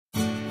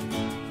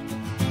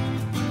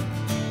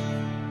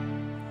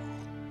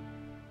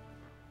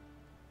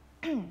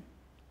Let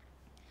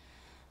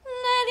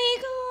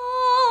it go,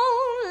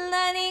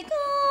 let it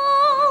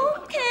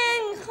go,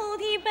 can't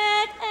hold it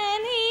back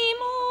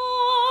anymore.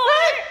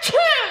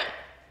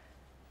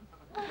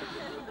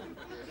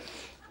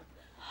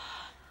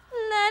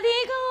 Let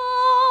it go,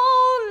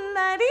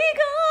 let it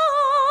go,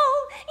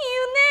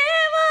 you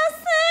never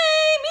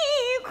see me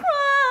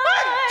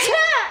cry.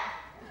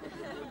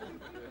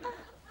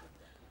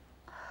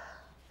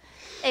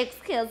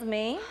 Excuse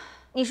me,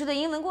 你是对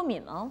英文过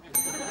敏吗？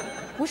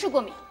不是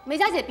过敏，美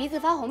嘉姐鼻子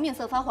发红，面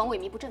色发黄，萎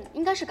靡不振，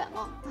应该是感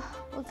冒。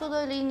我坐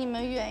得离你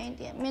们远一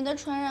点，免得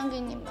传染给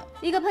你们。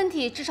一个喷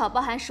嚏至少包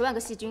含10万个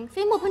细菌，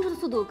飞沫喷出的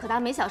速度可达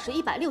每小时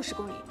160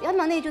公里，2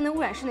秒内就能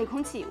污染室内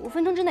空气，5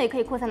分钟之内可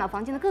以扩散到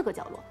房间的各个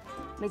角落。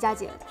美嘉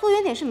姐，坐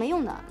远点是没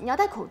用的，你要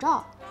戴口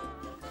罩。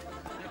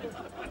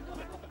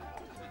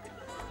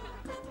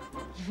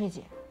一菲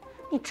姐，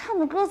你唱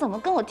的歌怎么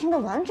跟我听的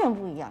完全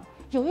不一样？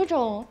有一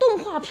种动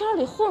画片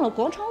里混了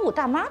广场舞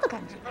大妈的感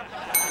觉。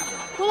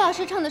胡老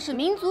师唱的是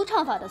民族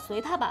唱法的《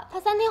随他吧》，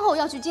他3天后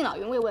要去敬老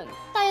院慰问。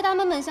大爷大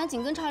妈们想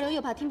紧跟潮流，又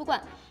怕听不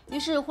惯，于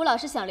是胡老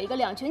师想了一个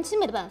2全其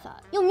美的办法，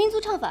用民族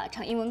唱法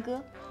唱英文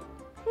歌。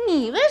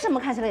你为什么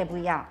看起来也不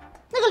一样？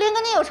那个莲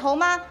跟你有仇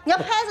吗？你要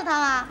拍死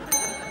他吗？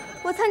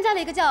我参加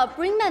了一个叫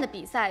Bring Man 的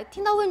比赛，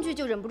听到问句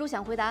就忍不住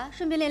想回答，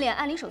顺便练练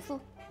按铃手速。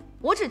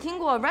我只听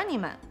过 Running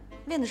Man，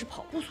 练的是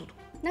跑步速度。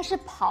那是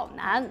跑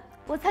男，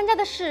我参加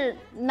的是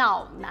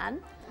脑男。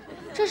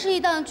这是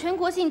一档全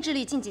国性智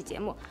力竞技节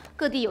目，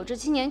各地有志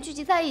青年聚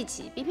集在一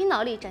起，比拼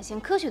脑力，展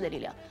现科学的力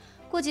量。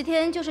过几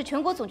天就是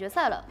全国总决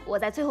赛了，我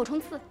在最后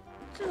冲刺。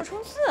这个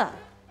冲刺，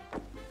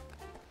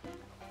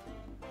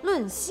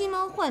论吸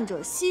猫患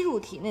者吸入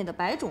体内的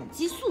白种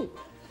激素，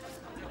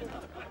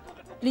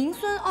磷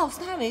酸奥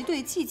司他韦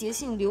对季节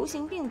性流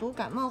行病毒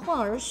感冒患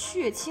儿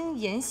血清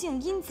炎性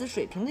因子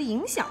水平的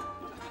影响。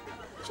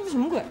这是什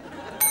么鬼？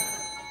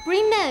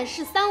 Bring Man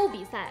是3无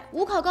比赛，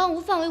无考纲、无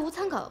范围、无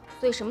参考，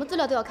所以什么资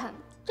料都要看。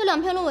这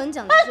2篇论文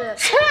讲的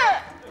是……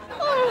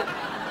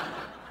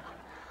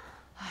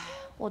哎，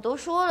我都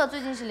说了，最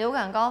近是流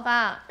感高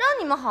发，让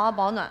你们好好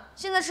保暖。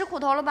现在吃苦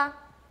头了吧？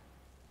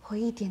我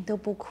一点都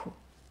不苦，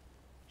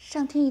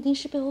上天一定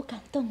是被我感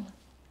动了，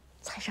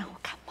才让我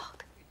感冒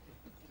的。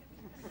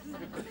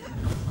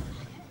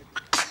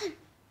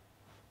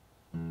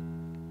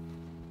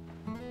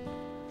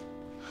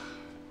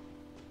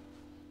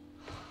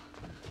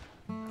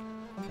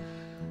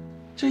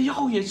这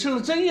药也吃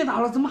了，针也打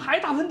了，怎么还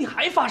打喷嚏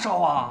还发烧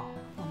啊？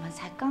我们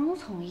才刚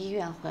从医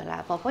院回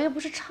来，宝宝又不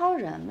是超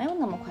人，没有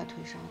那么快退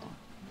烧的。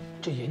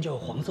这眼角有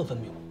黄色分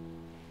泌物，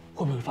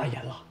会不会发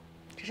炎了？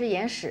这是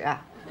眼屎，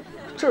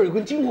这儿有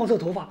根金黄色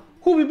头发，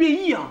会不会变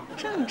异啊？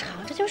正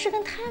常，这就是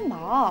根胎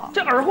毛。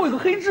这耳后有个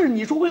黑痣，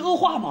你说会恶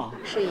化吗？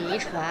是遗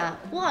传，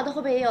我耳朵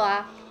会不会也有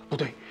啊？不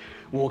对，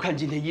我看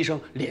今天医生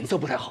脸色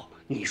不太好，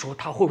你说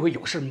他会不会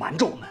有事瞒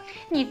着我们？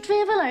你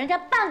追问了人家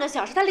半个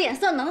小时，他脸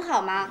色能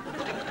好吗？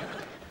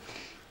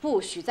不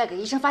许再给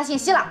医生发信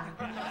息了。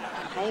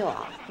还有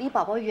啊，离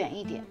宝宝远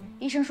一点。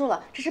医生说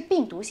了，这是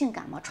病毒性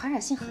感冒，传染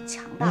性很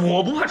强的。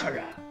我不怕传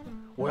染，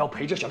我要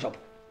陪着小布，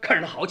看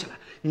着他好起来。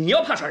你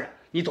要怕传染，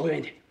你走远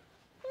一点。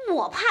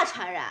我怕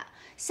传染。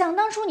想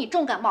当初你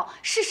重感冒，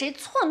是谁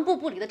寸步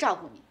不离的照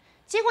顾你？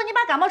结果你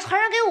把感冒传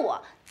染给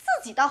我，自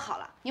己倒好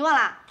了，你忘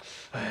了？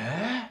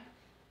哎，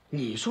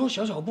你说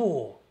小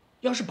布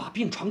要是把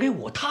病传给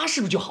我，他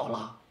是不是就好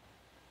了？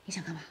你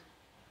想干嘛？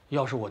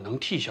要是我能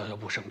替小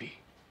布生病，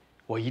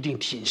我一定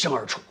挺身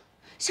而出。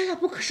小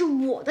布可是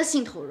我的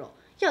心头肉，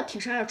要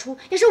挺身而出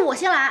也是我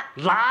先来。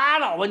拉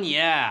倒吧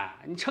你！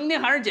你成天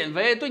喊着减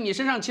肥，对你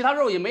身上其他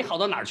肉也没好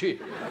到哪儿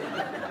去。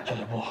小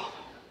布，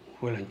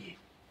为了你，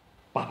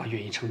爸爸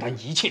愿意承担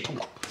一切痛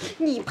苦。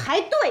你排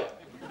队。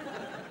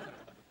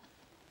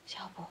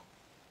小布，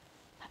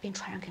把病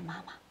传染给妈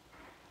妈，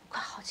快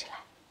好起来。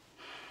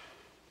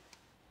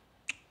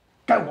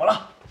该我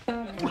了。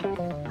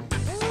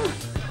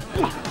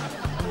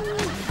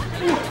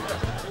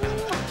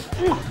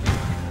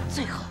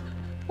最后，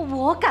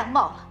我感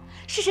冒了，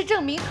事实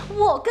证明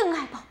我更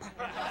爱宝宝，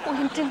我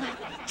用真爱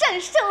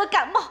战胜了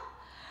感冒。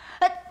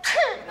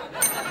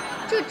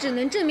这只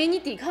能证明你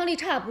抵抗力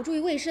差，不注意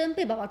卫生，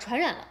被宝宝传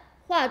染了。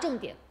划重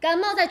点，感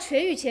冒在痊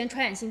愈前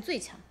传染性最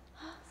强。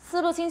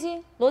思路清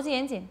晰，逻辑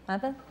严谨，满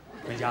分。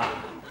美嘉，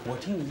我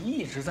听你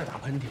一直在打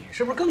喷嚏，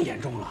是不是更严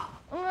重了？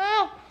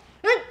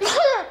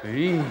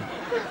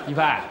一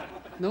派，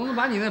能不能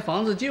把你那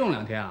房子借用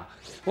2天啊？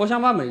我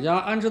想把美嘉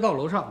安置到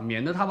楼上，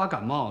免得她把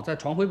感冒再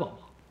传回宝宝。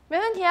没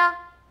问题啊。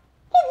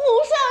我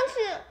不上去，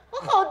我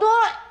好多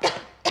了。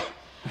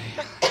哎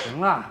呀，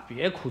行了，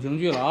别苦情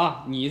剧了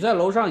啊！你在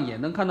楼上也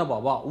能看到宝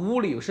宝，屋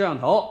里有摄像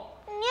头。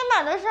你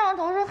买的摄像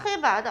头是黑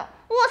白的，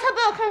我才不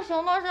要看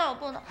熊猫小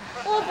布呢！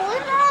我不上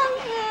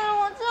去，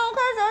我就要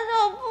看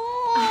小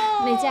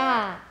布。美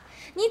嘉，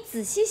你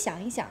仔细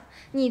想一想，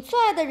你最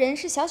爱的人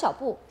是小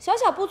布，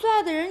小布最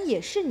爱的人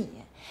也是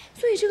你，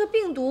所以这个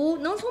病毒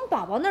能从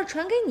宝宝那儿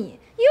传给你，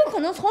也有可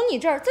能从你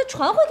这儿再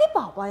传回给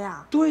宝宝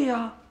呀。对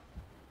呀。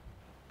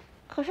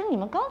可是你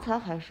们刚才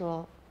还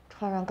说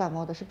传染感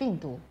冒的是病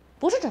毒，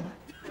不是真爱。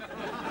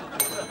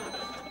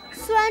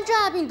虽然真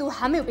爱病毒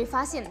还没有被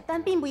发现，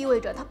但并不意味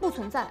着它不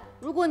存在。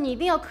如果你一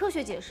定要科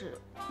学解释，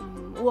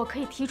我可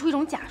以提出一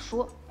种假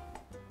说：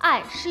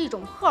爱是一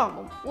种荷尔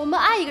蒙，我们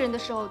爱一个人的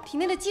时候，体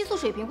内的激素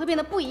水平会变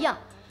得不一样。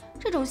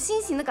这种新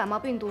型的感冒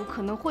病毒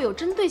可能会有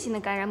针对性的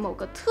感染某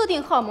个特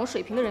定荷尔蒙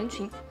水平的人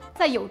群，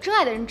在有真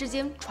爱的人之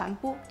间传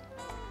播。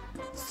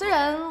虽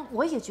然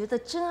我也觉得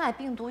真爱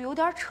病毒有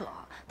点扯，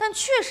但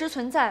确实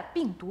存在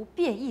病毒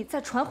变异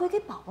再传回给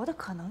宝宝的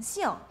可能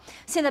性。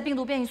现在病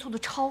毒变异速度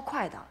超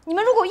快的，你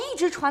们如果一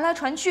直传来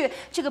传去，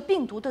这个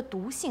病毒的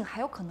毒性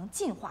还有可能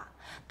进化，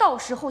到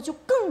时候就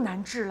更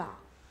难治了。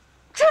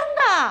真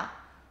的？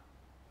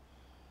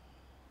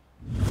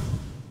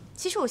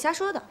其实我瞎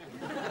说的，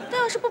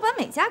但要是不把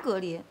美嘉隔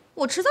离，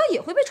我迟早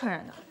也会被传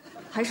染的。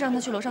还是让他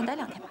去楼上待2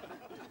天吧。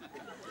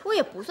我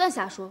也不算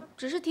瞎说，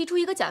只是提出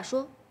一个假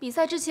说。比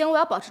赛之前我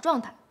要保持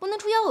状态，不能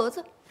出幺蛾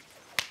子。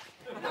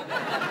那快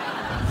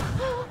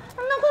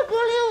隔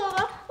离我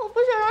吧，我不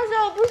想让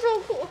小布受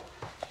苦。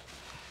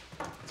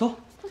走。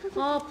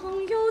啊，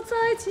朋友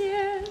再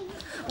见！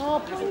啊，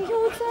朋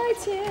友再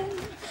见！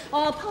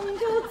啊，朋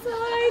友再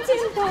见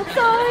吧，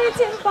再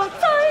见吧，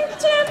再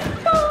见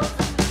吧。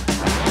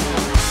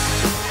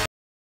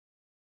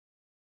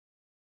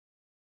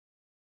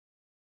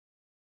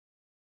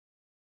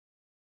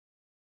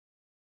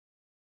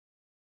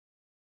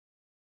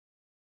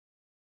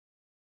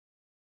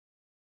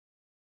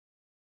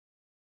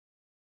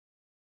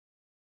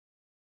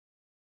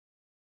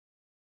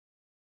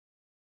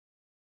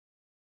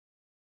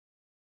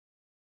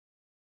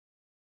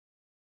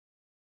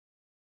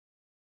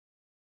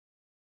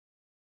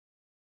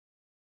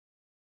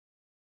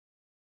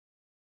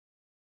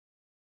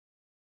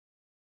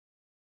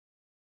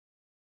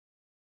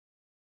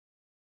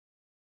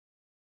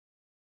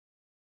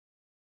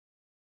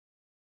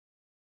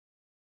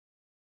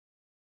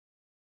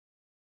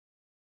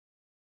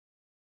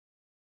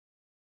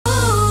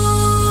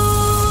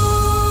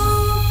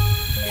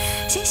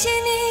谢谢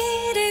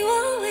你对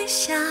我微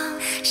笑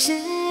，10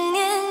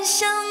年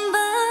相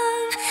伴，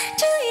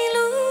这一路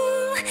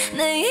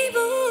哪一步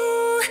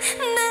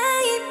哪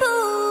一步，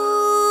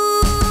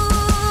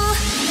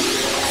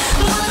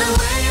我的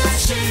未来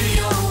是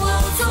由我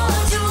做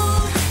主，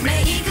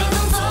每一刻动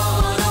作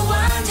我都完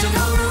全投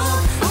入，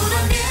不断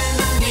变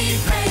得你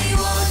陪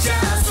我加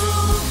速，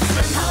奔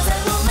跑在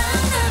我们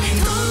的领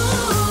途，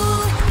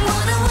我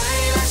的未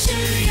来是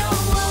由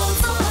我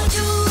做主，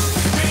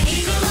每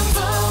一个动作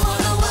我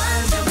都完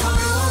全投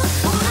入，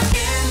不断变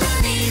得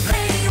你陪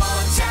我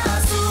加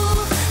速，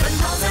奔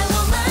跑在我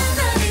们的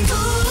领途。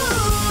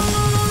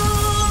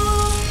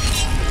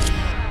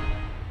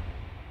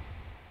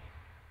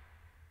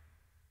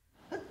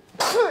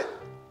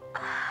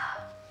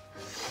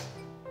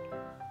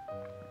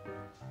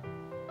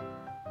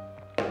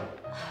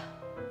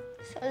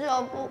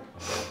小布，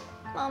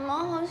妈妈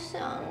好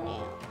想你。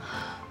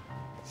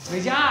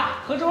美嘉，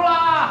喝粥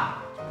啦！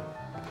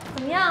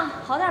怎么样，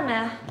好点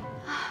没？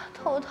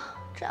头疼，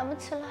站不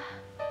起来，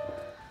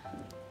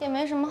也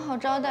没什么好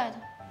招待的。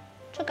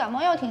这感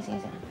冒药挺新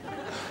鲜的。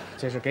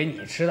这是给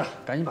你吃的，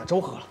赶紧把粥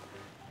喝了。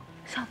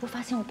小布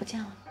发现我不见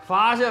了吗？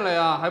发现了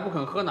呀，还不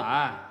肯喝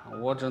奶，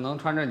我只能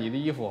穿着你的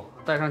衣服，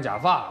戴上假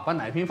发，把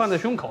奶瓶放在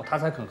胸口，他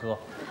才肯喝。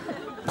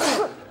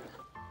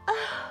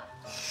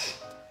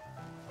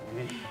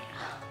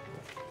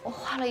我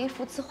画了一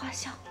幅自画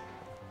像，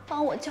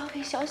帮我交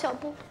给小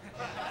布，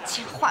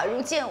见画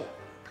如见我，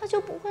他就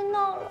不会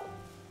闹了。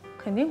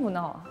肯定不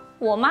闹啊！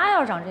我妈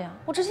要是长这样，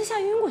我直接吓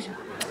晕过去了。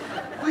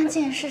关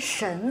键是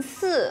神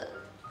似，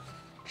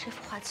这幅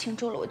画倾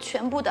注了我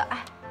全部的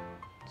爱，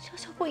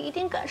小布一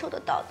定感受得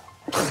到的。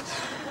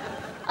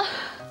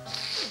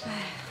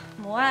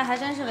母爱还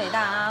真是伟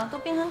大啊！都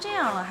病成这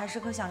样了，还时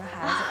刻想着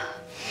孩子。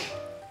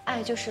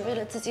爱就是为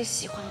了自己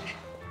喜欢的人，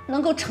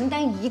能够承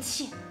担一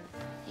切。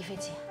一菲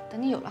姐，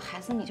等你有了孩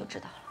子，你就知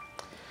道了。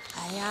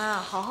哎呀，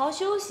好好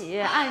休息，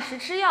按时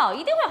吃药，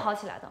一定会好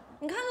起来的。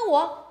你看看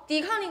我，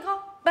抵抗力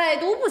高，百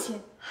毒不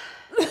侵。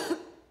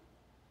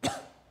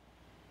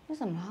你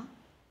怎么了？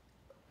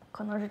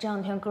可能是这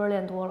2天歌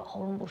练多了，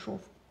喉咙不舒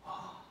服。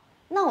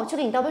那我去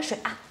给你倒杯水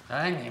啊。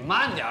哎，你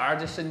慢点儿，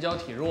这身娇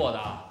体弱的。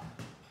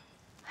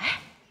哎，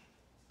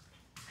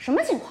什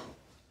么情况？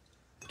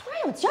突然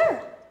有劲儿了？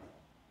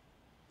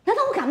难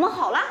道我感冒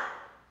好了？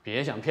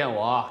别想骗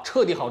我，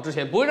彻底好之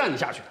前不会让你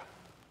下去的。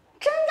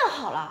真的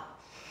好了，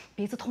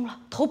鼻子通了，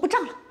头不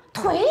胀了，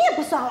腿也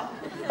不酸了。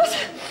不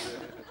是，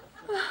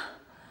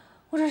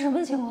我这什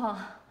么情况？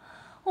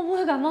我不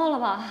会感冒了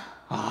吧？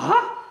啊？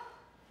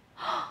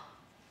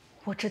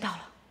我知道了，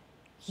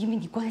因为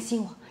你关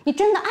心我，你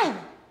真的爱我，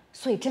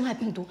所以真爱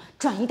病毒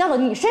转移到了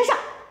你身上。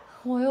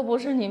我又不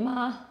是你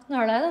妈，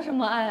哪来的什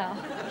么爱啊？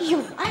有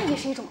爱也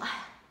是一种爱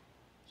啊，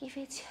一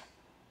菲姐，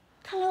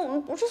看来我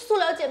们不是塑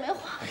料姐妹花。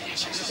哎，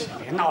行，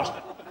别闹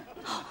了。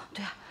哦，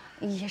对啊，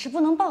也是不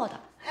能抱的。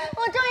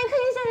我终于可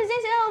以下去见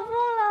小布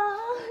了。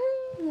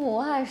母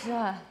爱是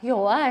爱，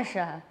有爱是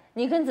爱。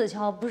你跟子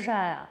乔不是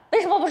爱啊？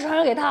为什么不传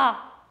染给他？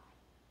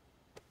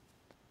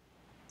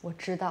我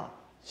知道了。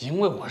因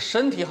为我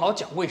身体好，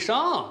脚卫生。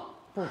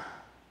不，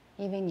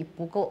因为你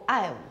不够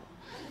爱我。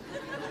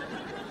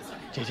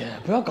姐姐，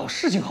不要搞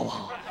事情好不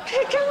好？这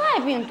是真爱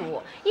病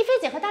毒，一菲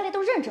姐和大力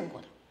都认证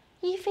过的。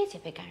一菲姐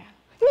被感染了，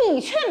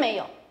你却没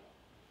有，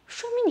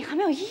说明你还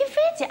没有一菲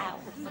姐爱我。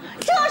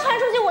这样传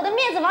出去，我的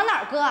面子往哪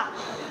儿搁啊？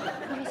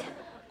一菲姐，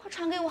快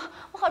传给我，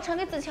我好传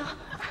给子乔。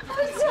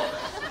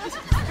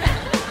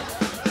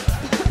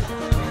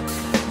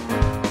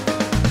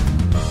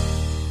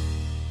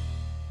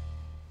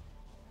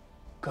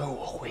跟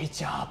我回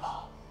家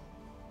吧，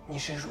你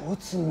是如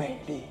此美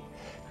丽、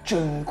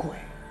珍贵、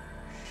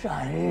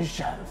闪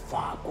闪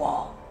发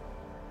光。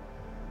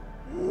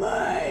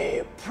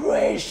My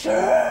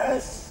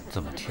precious，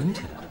 怎么听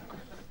起来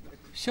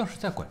像是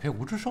在拐骗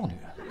无知少女？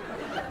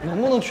能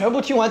不能全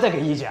部听完再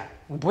给意见？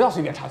你不要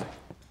随便插嘴。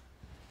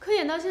可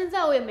演到现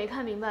在，我也没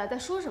看明白在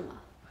说什么。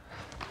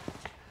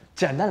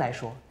简单来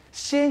说，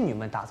仙女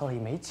们打造了一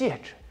枚戒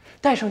指，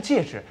戴上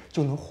戒指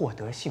就能获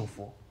得幸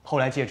福。后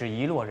来戒指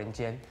遗落人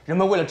间，人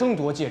们为了争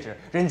夺戒指，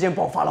人间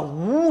爆发了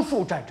无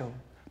数战争，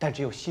但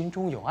只有心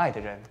中有爱的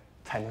人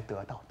才能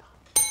得到它。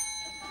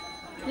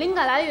灵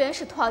感来源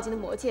是托尔金的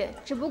魔戒，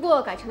只不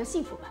过改成了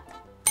幸福版。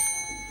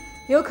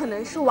有可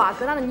能是瓦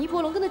格纳的尼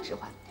伯龙根的指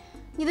环。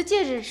你的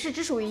戒指是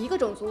只属于一个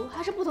种族，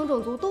还是不同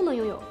种族都能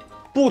拥有？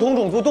不同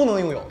种族都能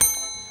拥有。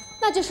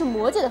那就是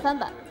魔戒的翻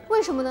版。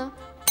为什么呢？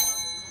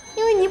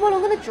因为尼伯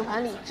龙根的指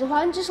环里，指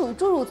环只属于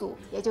侏儒族，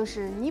也就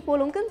是尼伯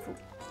龙根族。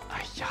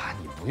哎呀，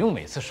你不用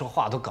每次说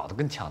话都搞得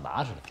跟抢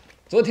答似的。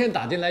昨天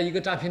打进来一个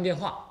诈骗电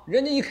话，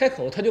人家一开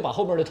口他就把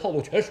后面的套路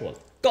全说了，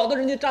搞得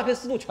人家诈骗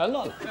思路全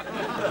乱了。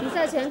比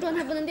赛前状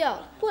态不能掉，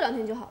过2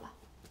天就好了。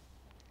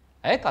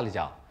哎，咖喱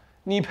酱，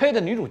你配的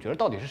女主角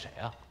到底是谁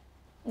啊？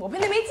我配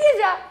的没戒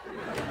指啊。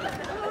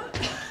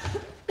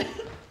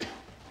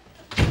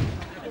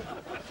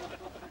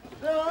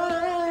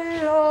哎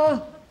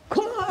呀，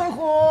快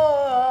活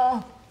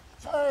啊！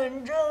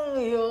反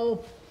正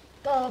有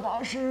大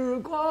把时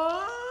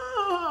光。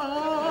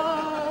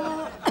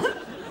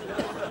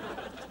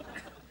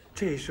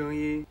这声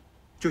音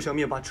就像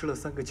灭霸吃了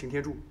3个擎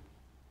天柱，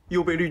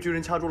又被绿巨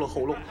人掐住了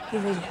喉咙。丽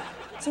菲姐，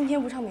今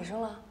天不唱美声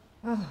了？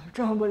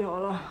唱不了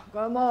了，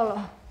感冒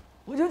了，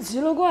我就奇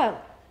了怪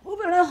了。我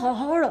本来好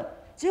好的，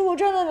结果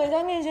站在美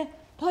嘉面前，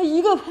他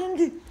一个喷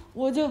嚏，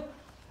我就，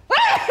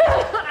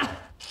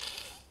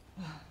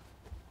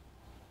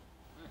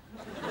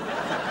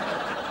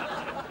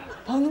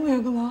跑那么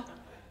远干嘛？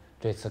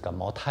这次感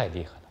冒太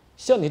厉害了，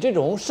像你这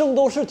种圣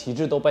斗士体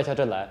质都败下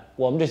阵来，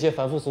我们这些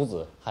凡夫俗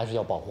子还是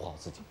要保护好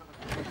自己。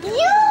哟，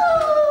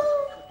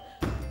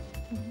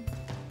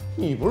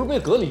你不是被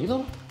隔离了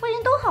吗？我已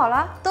经都好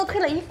了，多亏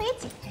了一菲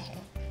姐。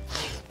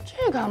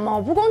这感冒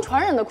不光传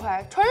染得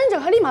快，传染者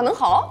还立马能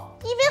好。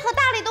一菲和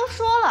大力都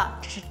说了，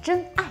这是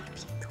真爱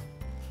病毒。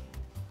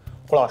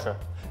胡老师，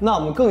那我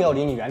们更要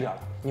离你远点了。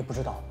你不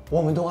知道，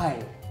我们都爱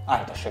你，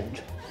爱的深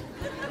沉。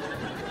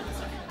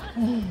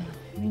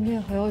明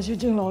天还要去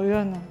敬老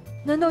院呢，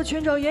难道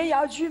全场演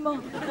哑剧吗？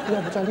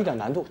要不降低点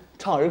难度，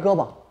唱儿歌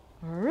吧。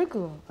儿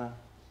歌。嗯。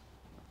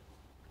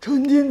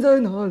春天在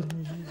哪里？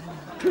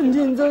春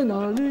天在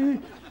哪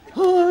里？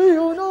还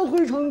有那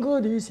会唱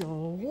歌的小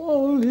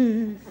黄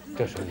鹂。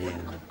这声音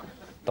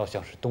倒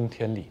像是冬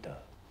天里的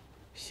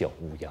小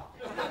乌鸦。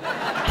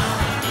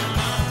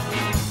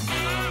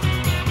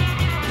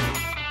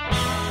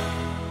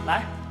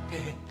来，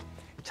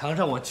尝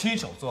尝我亲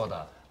手做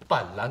的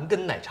板蓝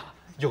根奶茶，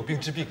有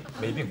病治病，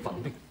没病防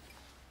病。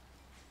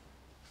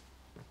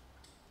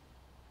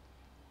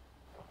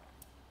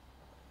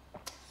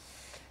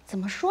怎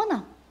么说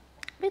呢？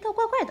味道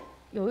怪怪的，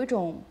有一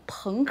种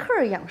朋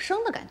克养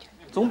生的感觉。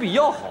总比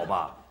药好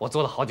吧？我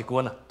做了好几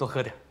锅呢，多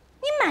喝点。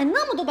你买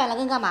那么多板蓝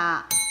根干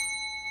嘛？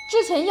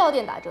之前药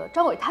店打折，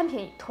张伟贪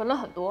便宜囤了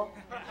很多。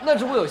那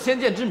是我有先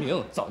见之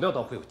明，早料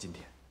到会有今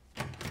天。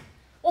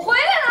我回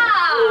来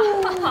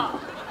啦！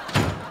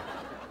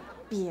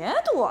别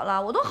躲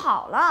了，我都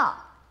好了。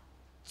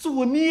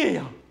作孽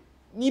呀！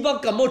你把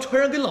感冒传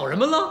染给老人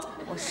们了？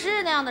我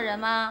是那样的人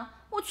吗？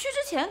我去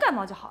之前感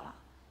冒就好了。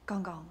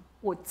刚刚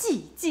我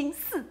技惊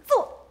四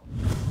座。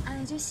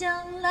爱就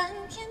像蓝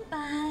天白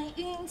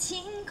云，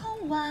晴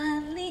空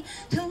万里，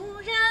突然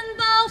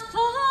暴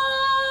风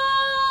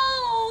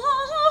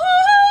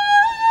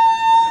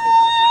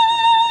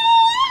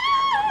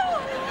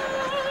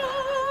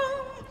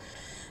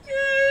雨。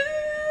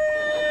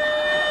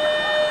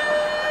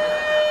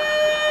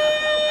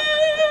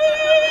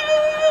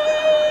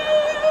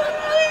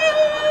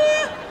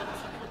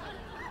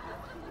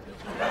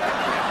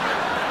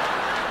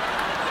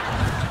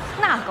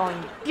那高音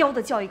飙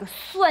的叫一个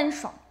酸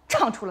爽。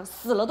唱出了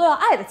死了都要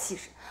爱的气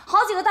势，好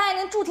几个大爷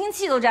连助听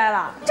器都摘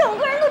了，整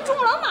个人都珠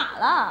穆朗玛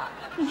了。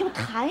你就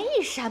弹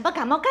一闪把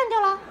感冒干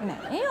掉了？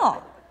没有，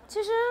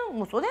其实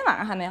我昨天晚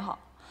上还没好，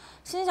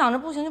心想着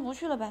不行就不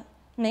去了呗。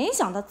没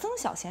想到曾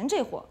小贤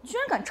这货居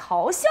然敢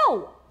嘲笑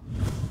我。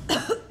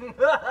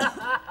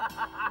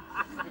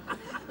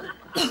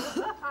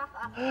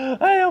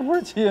哎呀，不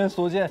是亲眼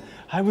所见，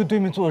还以为对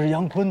面坐的是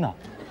杨坤呢。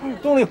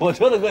动力火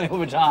车的歌你会不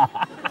会唱？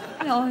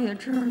药也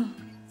吃了，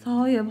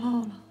澡也泡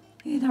了，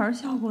一点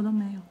效果都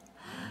没有。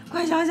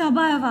快想想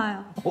办法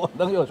呀！我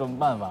能有什么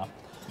办法？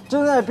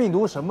真爱病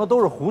毒什么都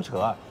是胡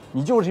扯，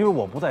你就是因为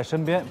我不在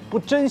身边，不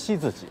珍惜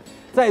自己，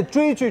在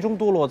追剧中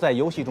堕落，在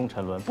游戏中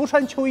沉沦，不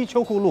穿秋衣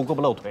秋裤，露胳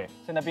膊露腿，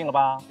现在病了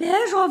吧？别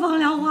说风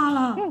凉话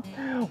了。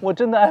我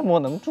真的爱莫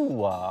能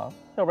助啊！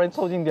要不然你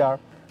凑近点儿，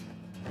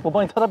我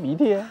帮你擦擦鼻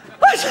涕。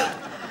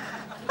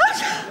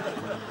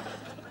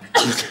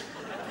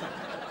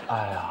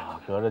哎呀，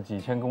隔着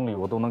几千公里，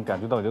我都能感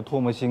觉到你的唾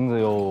沫星子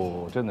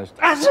哟，真的是。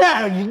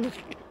你，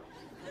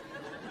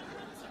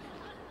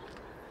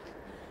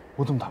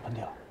我怎么打喷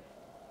嚏了？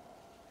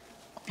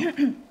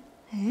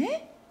哎，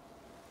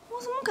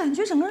我怎么感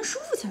觉整个人舒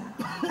服起来了？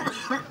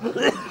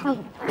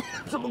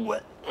什么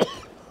鬼？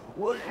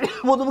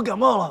我怎么感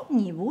冒了？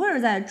你不会是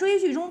在追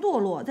剧中堕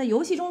落，在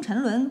游戏中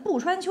沉沦，不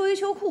穿秋衣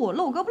秋裤，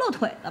露胳膊露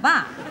腿了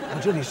吧？我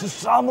这里是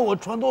沙漠，我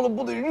穿多了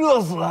不得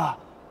热死啊！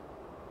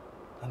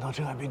难道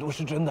真爱病毒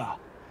是真的？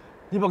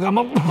你把感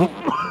冒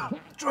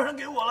传染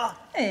给我了？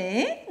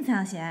哎，蔡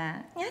小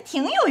贤，你还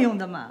挺有用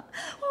的嘛！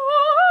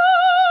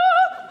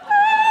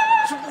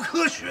这不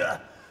科学！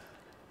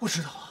我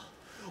知道了，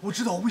我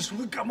知道我为什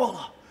么会感冒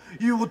了，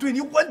因为我对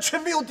你完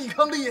全没有抵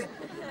抗力。哎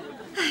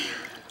呀，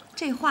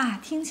这话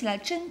听起来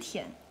真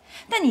甜，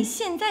但你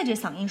现在这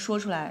嗓音说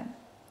出来，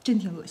真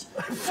挺恶心。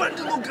反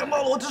正都感冒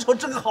了，我至少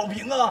挣个好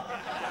评啊！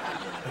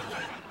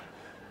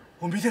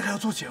我明天还要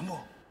做节目，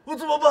我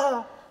怎么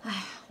办？哎呀，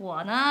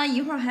我呢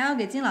一会儿还要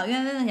给金老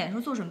院问问演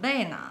出做准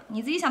备呢，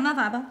你自己想办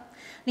法吧。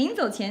临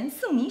走前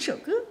送你一首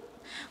歌，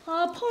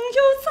啊，朋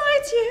友再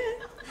见，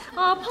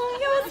啊，朋友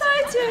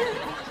再见，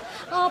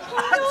啊，朋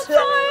友再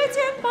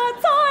见吧，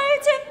再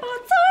见吧，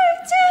再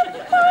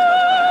见吧。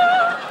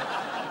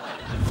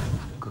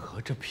隔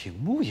着屏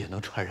幕也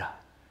能传染，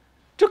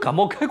这感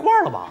冒开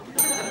挂了吧？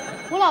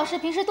吴老师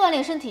平时锻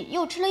炼身体，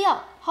又吃了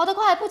药，好得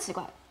快不奇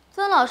怪。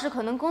曾老师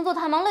可能工作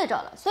太忙累着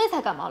了，所以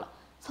才感冒了。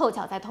凑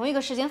巧在同一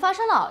个时间发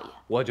生了熬夜。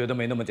我觉得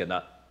没那么简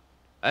单。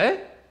哎，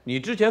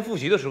你之前复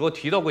习的时候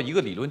提到过一个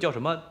理论，叫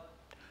什么？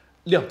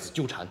量子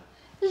纠缠。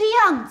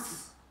量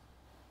子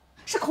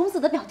是孔子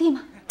的表弟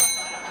吗？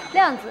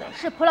量子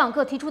是普朗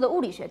克提出的物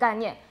理学概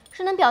念，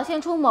是能表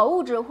现出某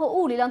物质或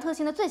物理量特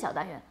性的最小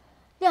单元。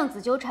量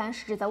子纠缠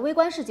是指在微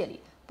观世界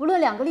里，不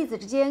论两个粒子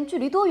之间距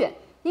离多远，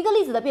一个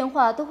粒子的变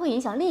化都会影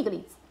响另一个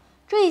粒子。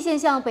这一现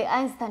象被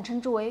爱因斯坦称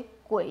之为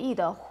诡异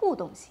的互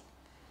动性。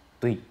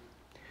对。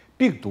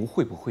病毒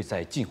会不会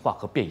在进化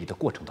和变异的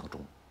过程当中，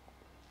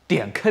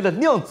点开了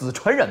量子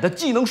传染的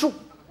技能树？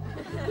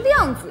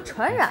量子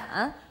传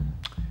染？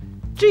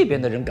这边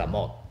的人感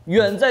冒了，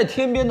远在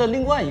天边的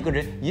另外一个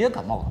人也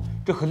感冒了，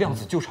这和量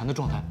子纠缠的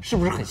状态是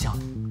不是很像？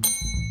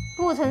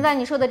不存在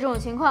你说的这种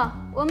情况，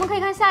我们可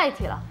以看下一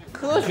题了。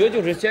科学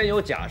就是先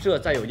有假设，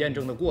再有验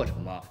证的过程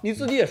嘛。你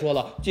自己也说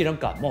了，既然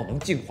感冒能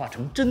进化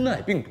成真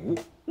爱病毒，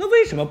那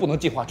为什么不能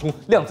进化出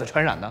量子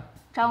传染呢？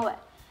张伟，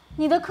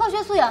你的科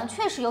学素养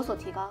确实有所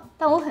提高，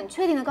但我很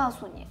确定地告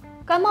诉你，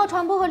感冒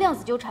传播和量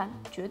子纠缠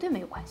绝对没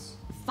有关系。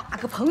发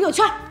个朋友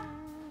圈，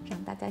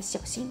让大家小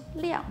心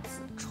量子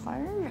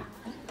传染。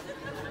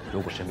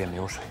如果身边没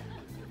有水，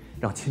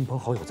让亲朋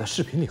好友在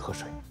视频里喝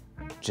水，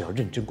只要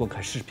认真观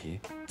看视频，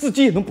自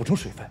己也能补充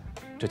水分，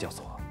这叫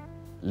做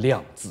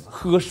量子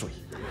喝水。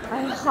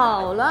哎，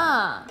好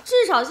了，至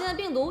少现在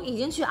病毒已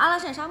经去阿拉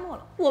善沙漠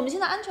了，我们现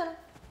在安全了。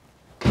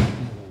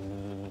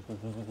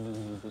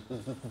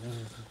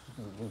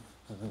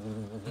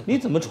你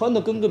怎么穿的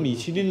跟个米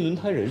其林轮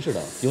胎人似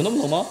的？有那么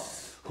冷吗？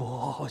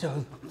我好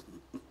像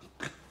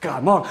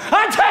感冒了。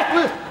啊，切！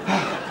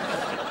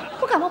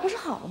不感冒不是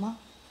好了吗？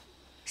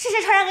是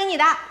谁传染给你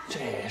的？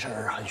这事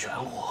儿很玄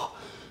乎，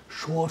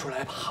说出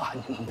来怕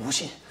你们不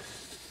信。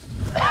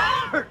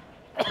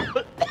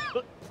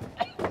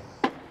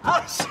啊，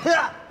是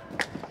啊，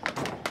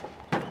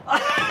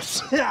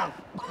是啊。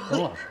何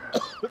老师，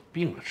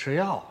病了吃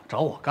药，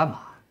找我干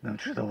嘛？能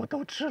吃的我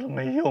都吃了，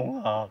没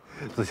用啊。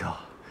子乔，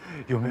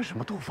有没有什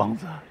么毒方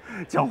子？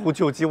江湖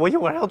救急，我一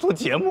会儿还要做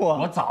节目啊。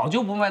我早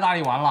就不卖大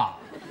力丸了。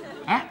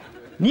哎，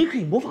你可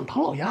以模仿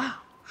唐老鸭，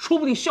说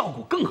不定效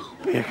果更好。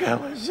别开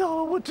玩笑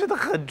了，我真的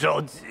很着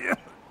急。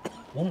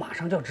我马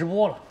上就要直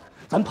播了，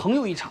咱朋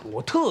友一场，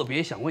我特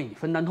别想为你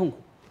分担痛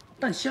苦，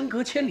但相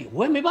隔千里，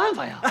我也没办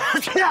法呀。哎，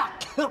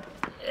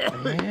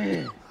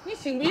你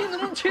擤鼻涕能不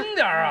能轻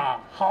点啊？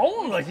好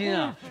恶心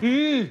啊！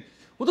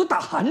我都打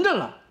寒碜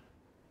了。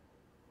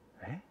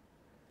哎，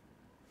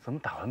怎么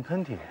打完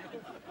喷嚏，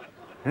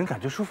人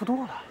感觉舒服多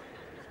了？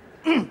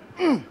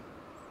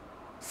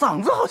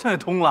嗓子好像也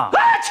通了。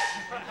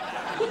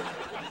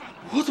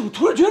我怎么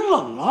突然觉得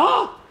冷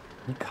了？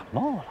你感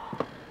冒了？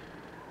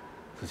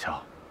子乔，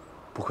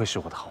不愧是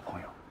我的好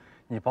朋友，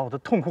你把我的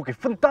痛苦给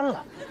分担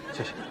了，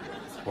谢谢。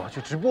我要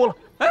去直播了。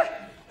哎，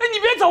你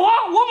别走啊！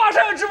我马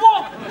上要直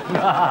播。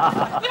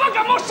你把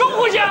感冒收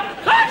回去。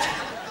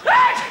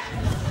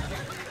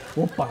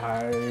我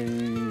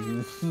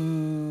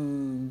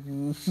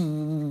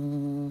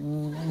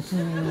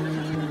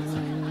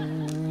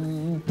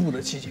144步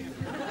的期间，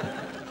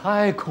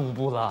太恐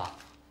怖了！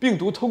病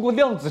毒通过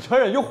量子传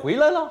染又回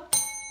来了。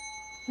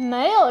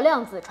没有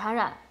量子传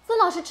染，曾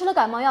老师吃了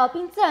感冒药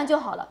并自然就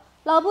好了。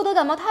老布得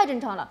感冒太正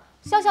常了，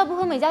笑笑布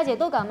和美佳姐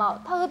都感冒，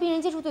他和病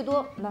人接触最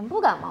多，能不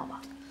感冒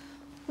吗？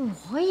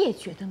我也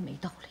觉得没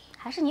道理，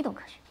还是你懂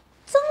科学。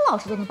曾老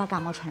师都能把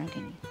感冒传染给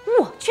你，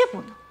我却不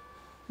能。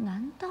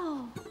难道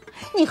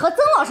你和曾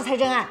老师才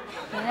真爱？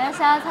别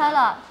瞎猜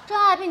了，真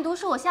爱病毒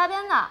是我瞎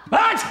编的。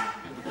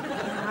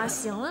啊，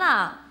行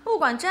了，不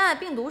管真爱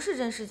病毒是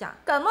真是假，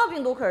感冒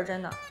病毒可是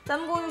真的。咱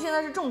们公寓现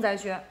在是重灾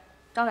区。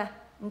张磊，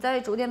你再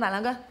煮点板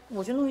蓝根，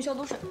我去弄一消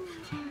毒水。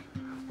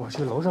我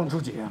去楼上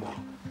住几天吧。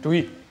注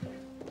意，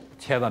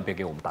千万别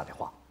给我们打电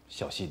话，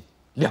小心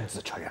量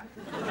子传染。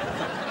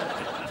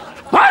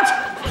呀！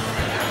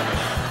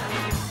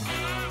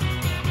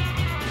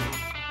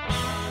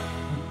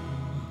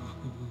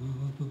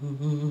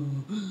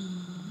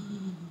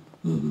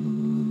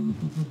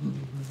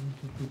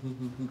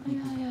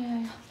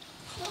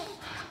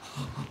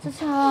子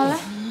乔，来，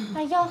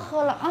把药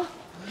喝了啊！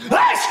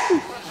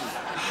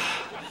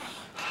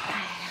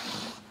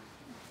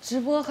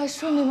直播还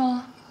顺利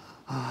吗？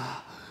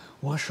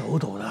我手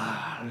抖的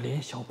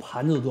连小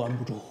盘子都端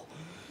不住，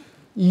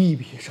一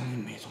笔生意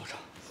没做成。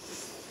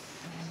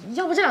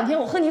要不这2天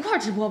我和你一块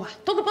直播吧，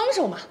多个帮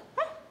手嘛。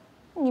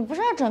你不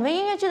是要准备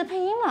音乐剧的配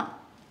音吗？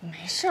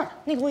没事儿，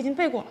那个我已经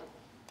背过了。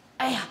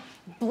哎呀，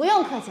不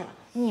用客气了，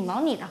你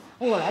忙你的，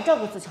我来照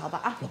顾子乔吧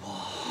啊！老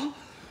婆，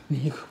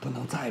你可不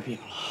能再病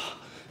了，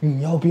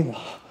你要病了，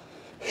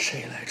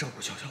谁来照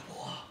顾小小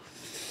波啊？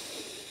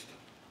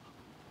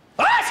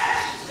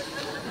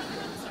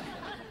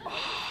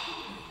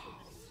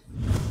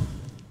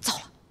糟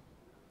了，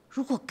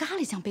如果咖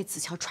喱酱被子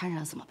乔传染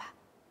了怎么办？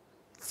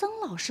曾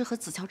老师和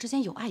子乔之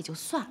间有爱也就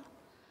算了，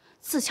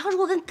子乔如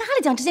果跟咖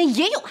喱酱之间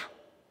也有爱，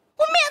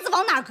我面子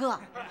往哪搁？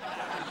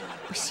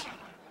不行，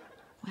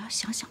我要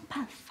想想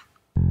办法。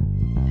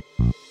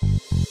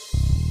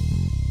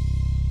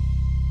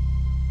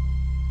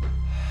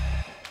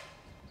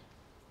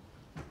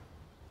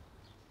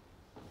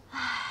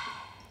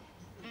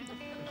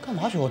干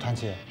嘛学我弹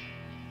琴？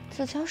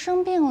子乔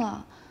生病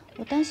了，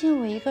我担心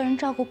我一个人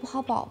照顾不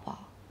好宝宝。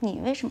你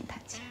为什么弹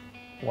琴？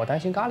我担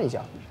心咖喱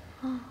酱。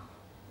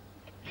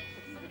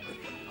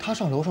他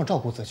上楼上照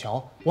顾子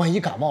乔，万一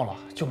感冒了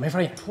就没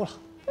法演出了。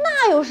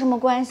那有什么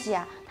关系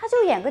啊？他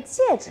就演个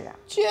戒指。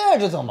戒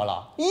指怎么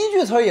了？一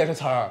句词儿也是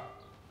词儿。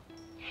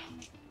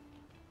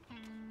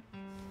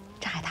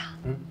张海棠，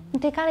你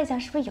对咖喱酱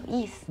是不是有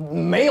意思？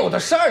没有的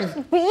事儿。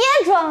你别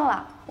装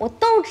了，我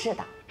都知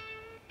道。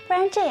不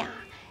然这样啊，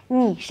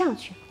你上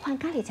去换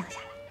咖喱酱下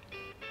来。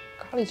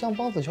咖喱酱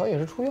帮子乔也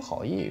是出于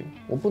好意，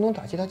我不能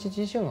打击他积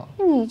极性啊。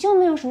你就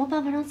没有什么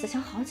办法让子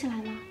乔好起来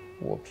吗？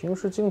我平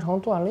时经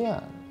常锻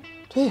炼。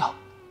对呀，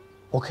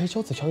我可以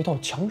教子乔一道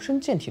强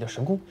身健体的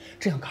神功，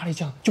这样咖喱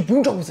酱就不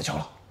用照顾子乔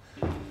了。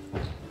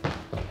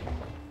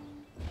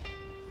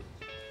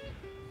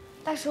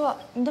大叔，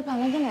你的板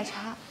蓝根奶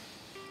茶。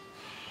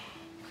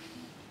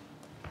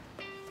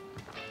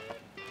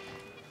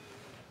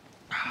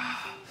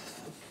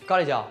咖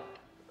喱酱，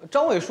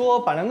张伟说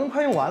板蓝根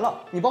快用完了，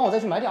你帮我再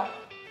去买点儿。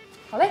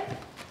好嘞。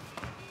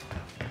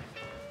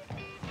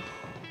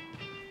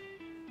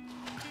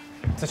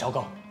子乔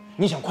哥，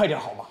你想快点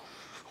好吗？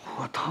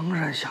我当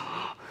然想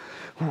啊！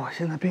我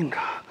现在病着，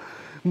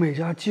美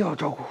嘉既要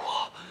照顾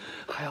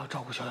我，还要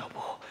照顾小小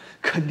波，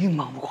肯定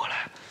忙不过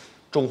来。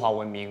中华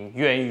文明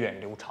源远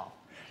流长，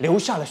留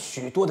下了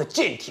许多的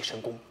健体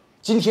神功。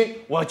今天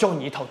我要教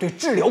你一套对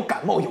治疗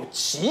感冒有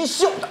奇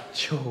效的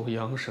秋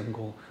阳神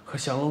功和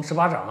降龙十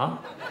八掌啊，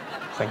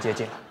很接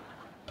近了。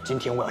今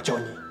天我要教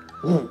你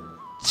五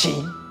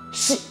禽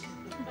戏。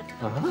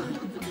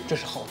这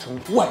是号称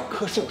万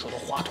科圣手的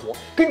华佗，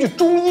根据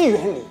中医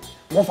原理，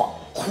模仿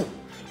虎、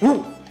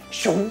鹿、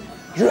熊、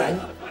猿、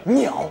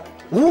鸟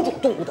5种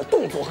动物的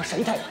动作和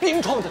神态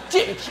编创的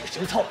健体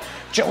神操。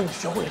只要你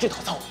学会了这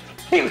套操，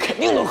病肯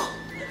定能好。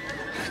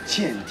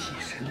健体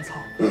神操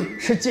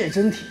是健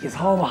身体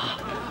操吧？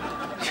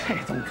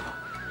这么说，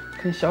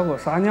跟小狗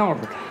撒尿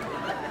似的。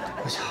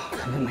我想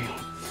肯定没有。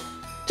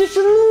这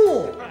是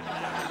鹿，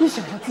你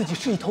想象自己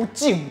是一头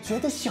警觉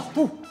的小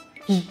鹿。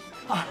1、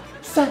2、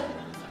3，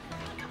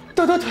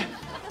抖抖腿，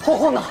晃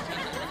晃脑。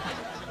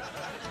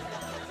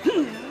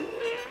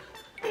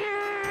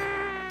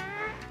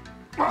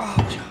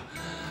不行，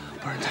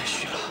我人太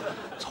虚了，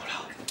走不了。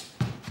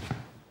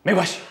没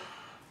关系，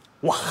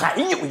我还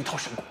有一套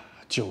神功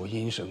——九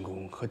阴神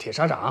功和铁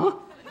砂掌，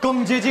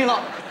更接近了。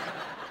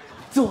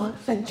左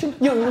3圈，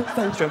右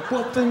3圈，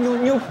脖子扭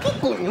扭，屁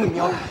股扭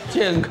扭。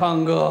健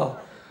康哥，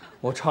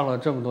我唱了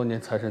这么多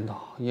年财神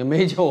道，也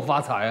没教我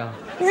发财啊。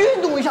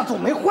运动一下总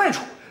没坏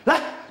处，来，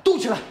动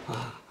起来。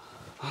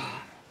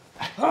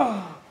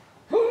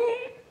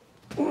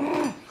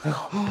很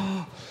好。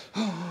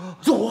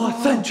左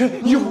3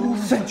圈，右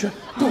3圈，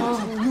脖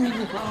子扭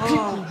扭，屁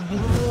股扭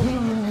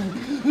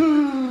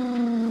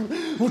扭。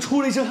我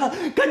出了一身汗，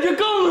感觉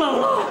更冷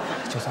了。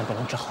就算不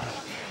能治好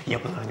你，也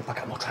不能让你把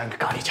感冒传染给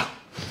咖喱酱。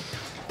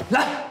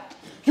来，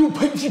用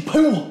喷嚏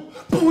喷我，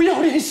不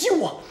要联系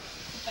我。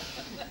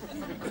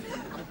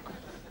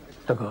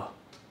大哥，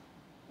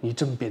你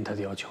这么变态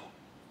的要求，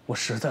我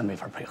实在没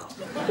法配合。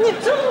你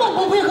这么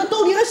不配合，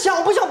到底还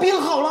想不想病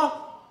好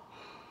了？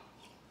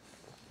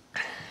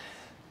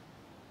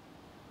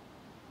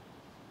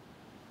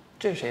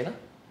这是谁的？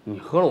你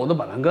喝了我的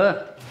板蓝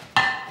根。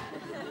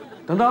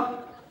等等，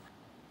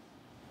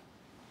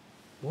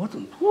我怎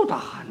么不打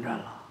寒战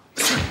了？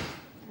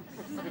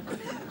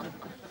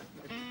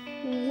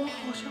我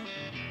好像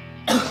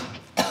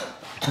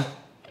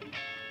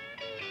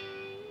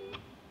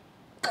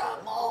感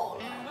冒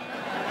了。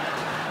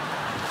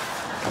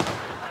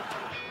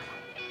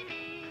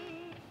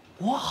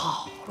我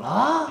好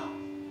了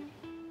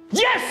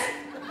 ，yes。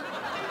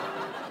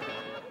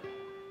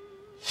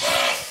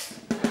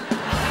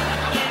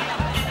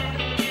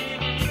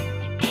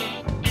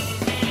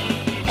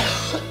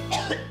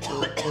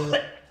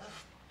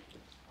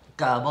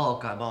感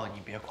冒，你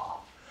别狂。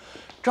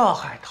赵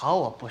海棠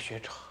我不许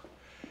吵，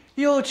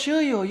有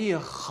情有义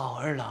好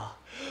儿郎。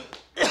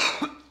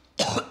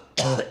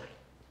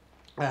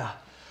哎呀，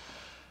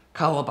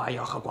看我把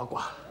药喝光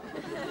光。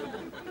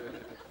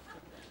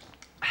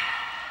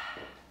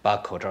把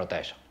口罩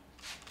戴上。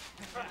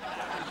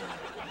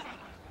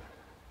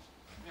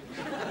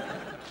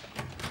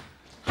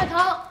海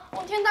棠，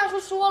我听大叔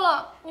说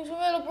了，你是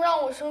为了不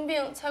让我生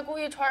病，才故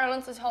意传染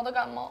了子乔的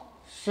感冒。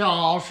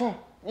小事，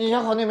你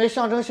养好那枚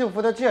象征幸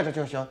福的戒指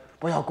就行，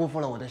不要辜负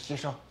了我的牺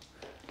牲。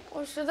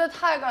我实在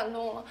太感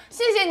动了，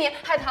谢谢你，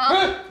海棠。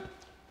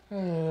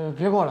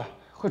别过来，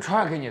会传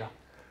染给你的。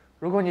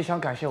如果你想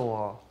感谢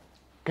我，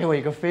给我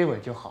一个飞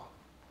吻就好。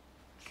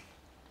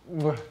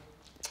不。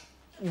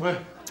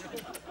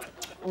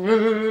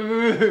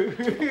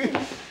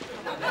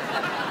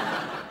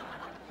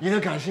你的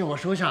感谢我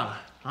收下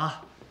了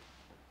啊。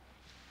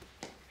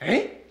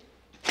哎，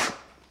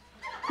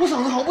我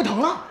嗓子好像不疼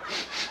了。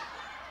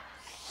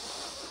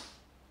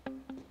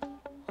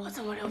我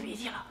怎么流鼻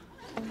涕了？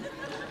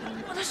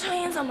我的声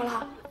音怎么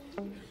了？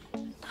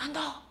难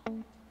道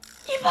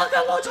你把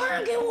感冒传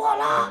染给我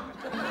了？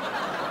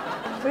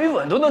飞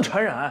吻都能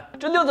传染，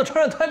这量子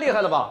传染太厉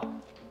害了吧？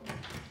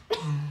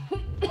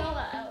张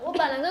伟，我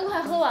板蓝根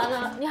快喝完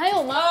了，你还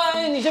有吗？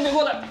哎，你先别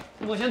过来，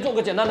我先做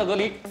个简单的隔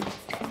离。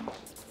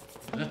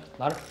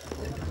拿着，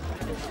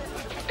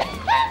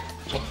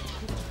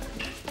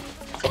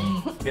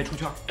别出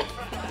圈。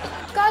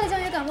咖喱酱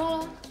也感冒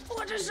了，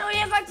我这声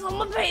音还怎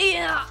么配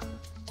音啊？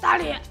大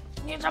力，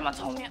你这么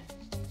聪明，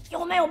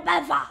有没有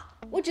办法？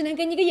我只能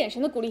给你个眼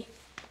神的鼓励，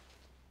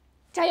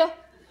加油！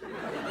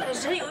眼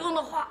神有用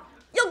的话，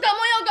要感冒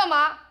要干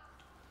嘛？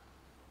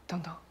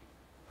等等，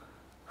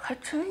还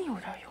真有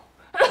点用。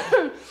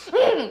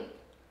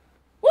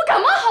我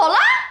感冒好了。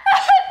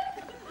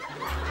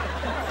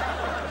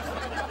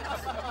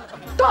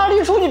大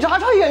力叔，你眨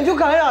眨眼就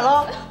感染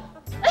了？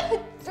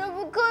这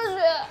不科学。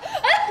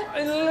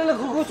哎，来，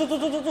快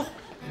坐。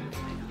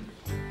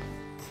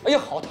哎呀，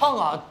好烫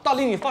啊！大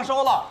力，你发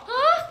烧了啊？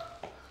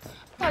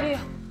大力，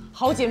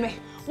好姐妹，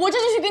我这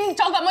就去给你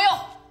找感冒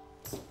药。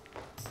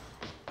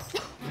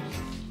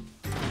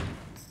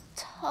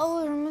她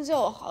为什么叫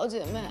我好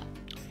姐妹？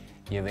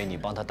因为你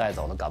帮他带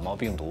走了感冒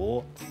病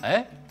毒。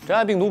哎，真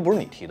爱病毒不是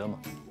你提的吗？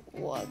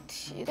我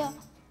提的，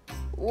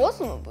我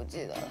怎么不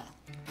记得了？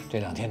这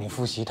2天你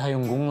复习太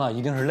用功了，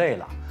一定是累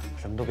了，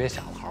什么都别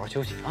想了，好好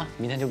休息啊！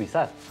明天就比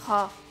赛了。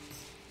好。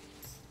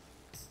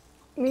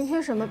明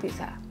天什么比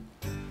赛？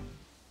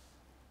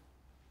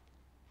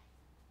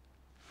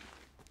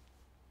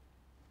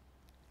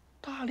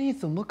大力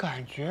怎么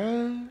感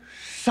觉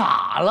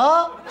傻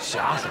了？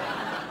瞎说，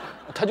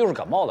他就是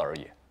感冒了而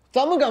已。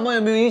咱们感冒也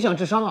没有影响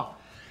智商啊！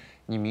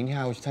你明天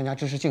还要去参加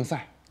知识竞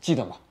赛，记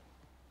得吗？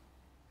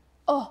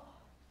哦，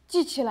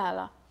记起来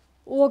了，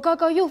我刚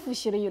刚又复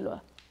习了一轮。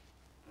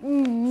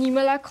你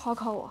们来考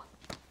考我。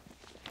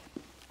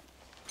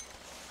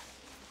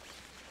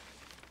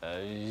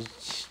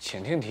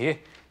请听题：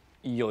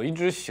有一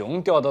只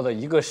熊掉到了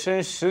一个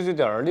深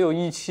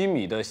19.617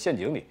米的陷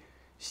阱里，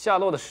下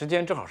落的时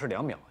间正好是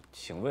2秒。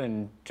请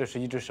问这是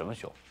一只什么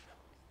熊？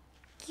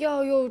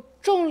要用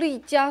重力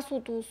加速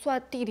度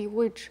算地理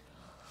位置。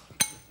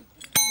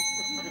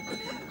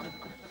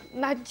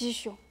南极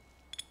熊。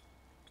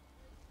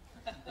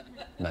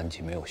南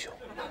极没有熊，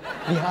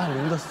连按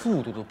铃的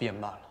速度都变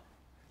慢了，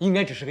应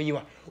该只是个意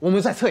外。我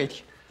们再测一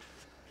题。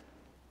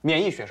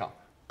免疫学上，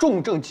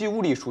重症肌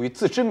无力属于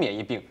自身免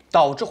疫病，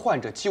导致患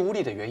者肌无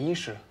力的原因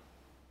是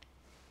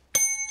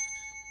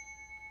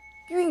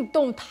运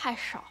动太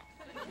少。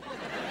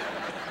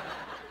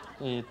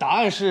答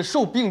案是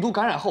受病毒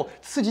感染后，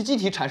刺激机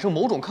体产生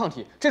某种抗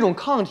体，这种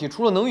抗体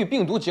除了能与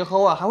病毒结合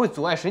外，还会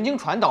阻碍神经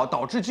传导，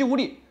导致肌无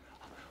力。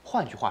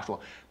换句话说，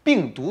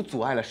病毒阻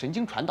碍了神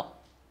经传导。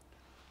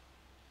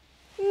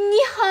你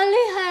好厉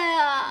害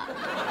啊！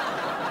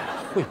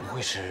会不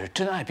会是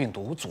真爱病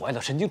毒阻碍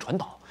了神经传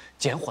导，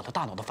减缓了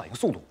大脑的反应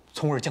速度，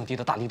从而降低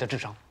了大力的智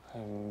商？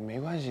没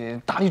关系，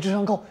大力智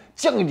商高，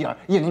降一点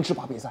也能制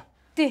霸比赛。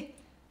对。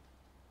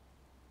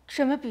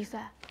什么比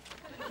赛？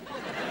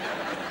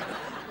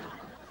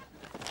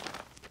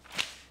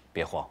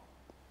别慌。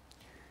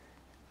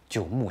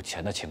就目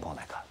前的情况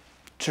来看，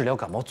治疗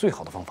感冒最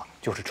好的方法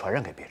就是传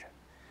染给别人。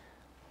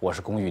我是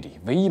公寓里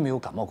唯一没有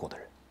感冒过的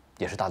人，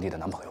也是大力的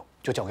男朋友，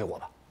就交给我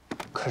吧。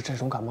可是这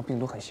种感冒病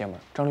毒很邪门，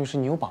张律师，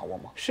你有把握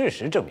吗？事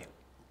实证明，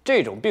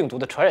这种病毒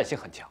的传染性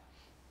很强。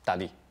大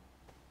力，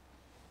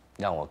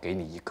让我给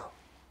你一个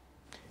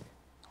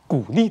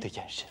鼓励的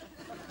眼神，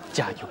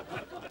加油，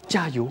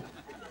加油，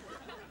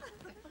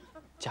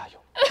加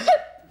油！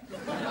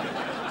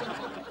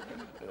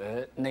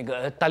那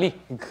个大力，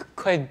你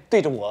快对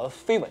着我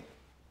飞吻。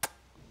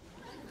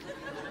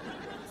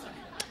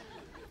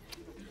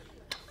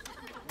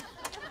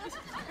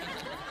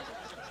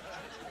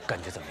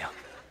感觉怎么样？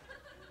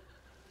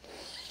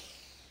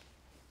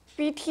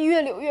鼻涕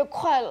越流越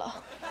快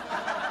了。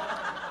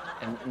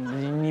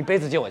你杯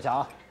子借我一下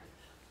啊。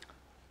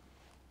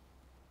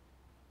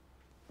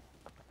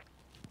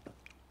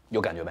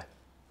有感觉没？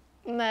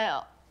没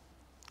有，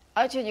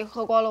而且你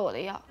喝光了我的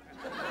药。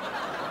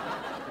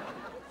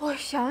我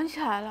想起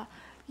来了，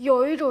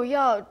有一种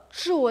药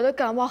治我的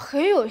感冒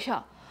很有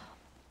效，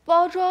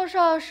包装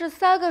上是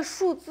3个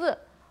数字，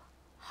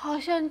好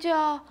像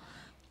叫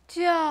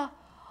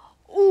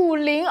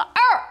502。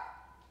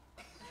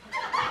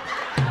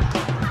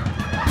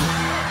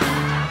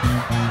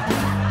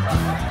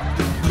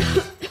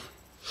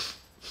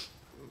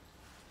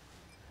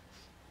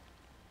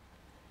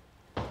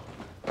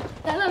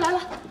来了，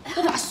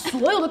我把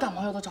所有的感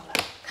冒药都找来，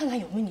看看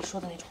有没有你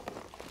说的那种。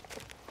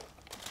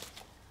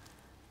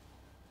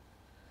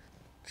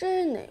这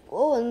是哪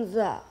国文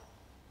字啊？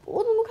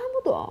我怎么看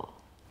不懂？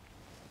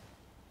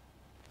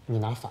你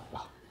拿反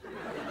了。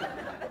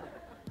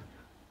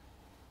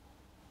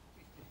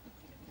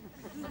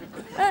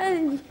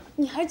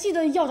你还记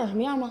得药长什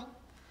么样吗？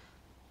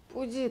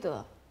不记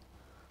得，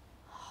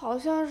好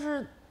像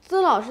是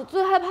曾老师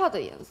最害怕的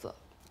颜色。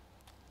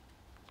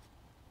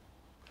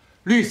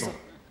绿色。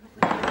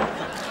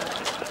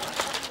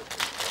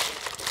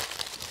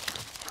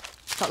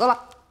找到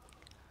了，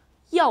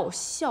药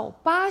效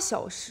8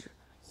小时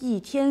，1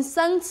天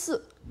3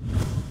次。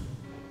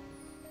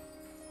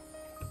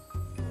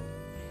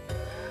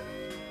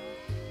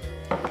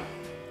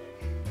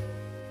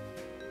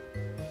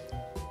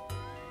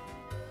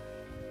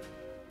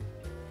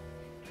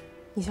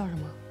你笑什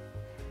么？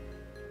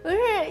不是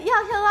药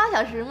效8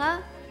小时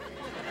吗？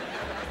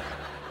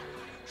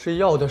是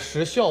药的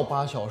时效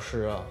8小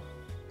时啊。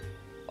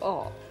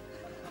哦。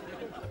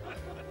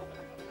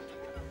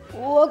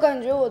我感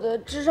觉我的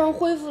智商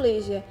恢复了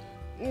一些，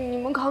你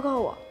们考考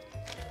我。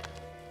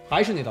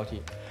还是那道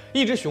题，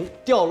一只熊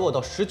掉落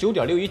到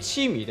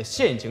19.617米的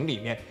陷阱里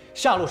面，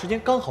下落时间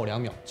刚好2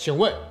秒。请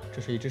问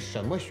这是一只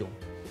什么熊？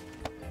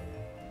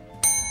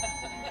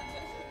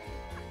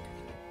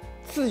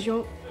刺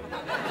熊。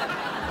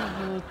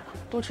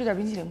多吃点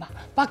冰淇淋吧，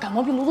把感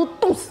冒病毒都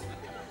冻死。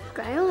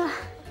管用啊。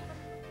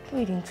不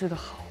一定治得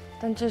好，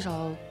但至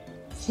少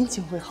心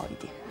情会好一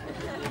点。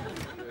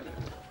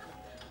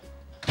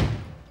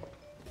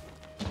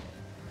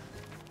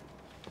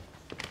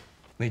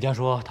美嘉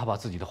说，他把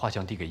自己的画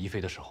像递给一菲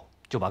的时候，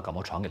就把感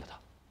冒传给了他。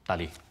大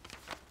力，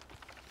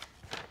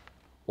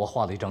我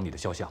画了一张你的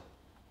肖像，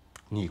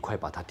你快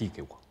把它递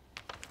给我。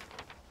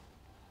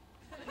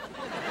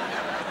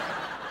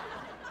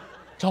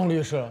张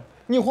律师，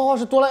你画画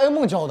是哆啦 A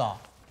梦教的，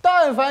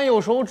但凡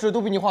有手指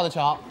都比你画的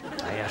强。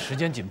哎呀，时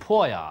间紧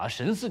迫呀，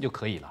神似就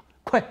可以了。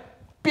快，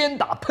边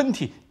打喷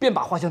嚏边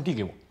把画像递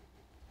给我。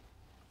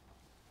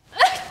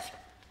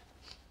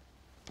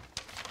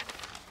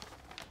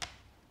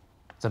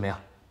怎么样？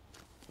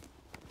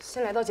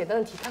先来道简单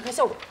的题，看看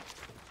效果。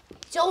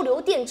交流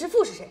电之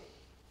父是谁？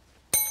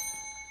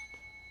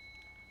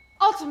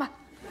奥特曼。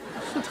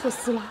是特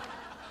斯拉。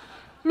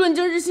论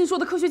证日心说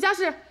的科学家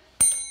是？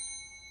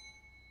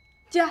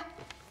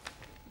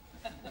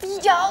第一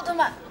家奥特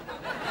曼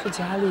是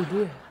伽利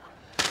略。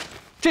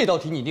这道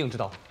题你一定知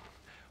道，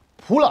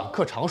普朗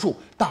克常数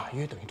大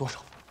约等于多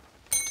少？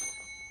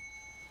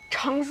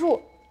常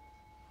数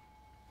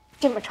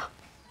这么长。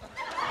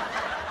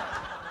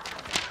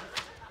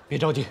别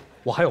着急，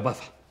我还有办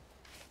法。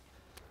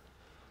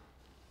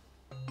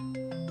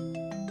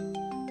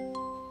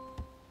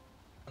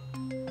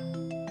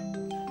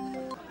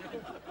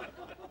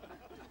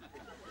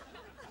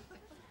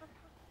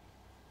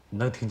你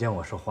能听见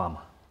我说话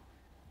吗？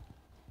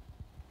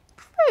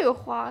废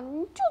话，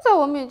你就在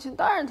我面前，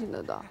当然听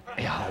得到。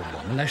哎呀，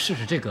我们来试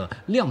试这个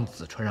量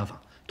子传染法，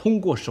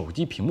通过手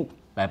机屏幕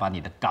来把你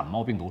的感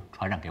冒病毒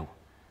传染给我。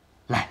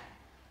来，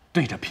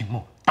对着屏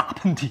幕打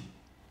喷嚏。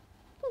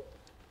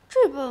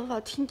这办法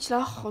听起来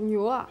好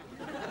牛啊！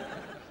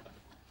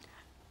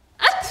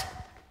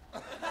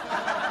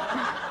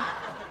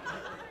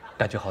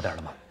感觉好点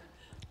了吗？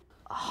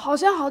好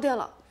像好点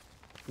了。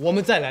我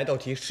们再来道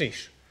题试一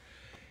试。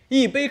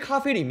一杯咖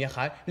啡里面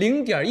含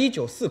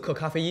0.194克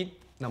咖啡因，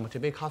那么这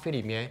杯咖啡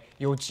里面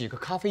有几个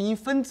咖啡因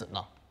分子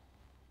呢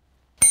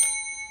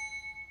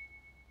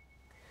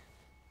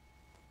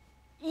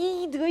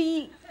？1得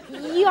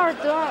1，1二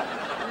得2。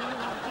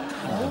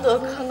难得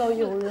看到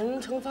有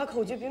人乘法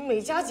口诀比美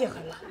嘉姐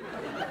还烂。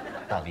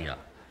大力啊，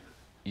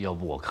要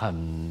不我看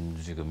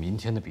这个明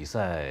天的比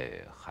赛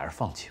还是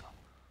放弃了。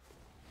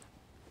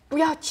不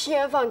要轻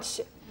言放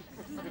弃，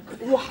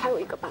我还有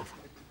一个办法。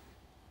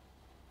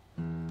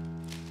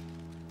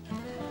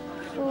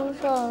书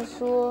上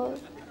说，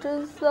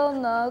蒸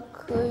桑拿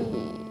可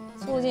以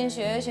促进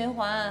血液循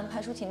环，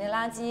排出体内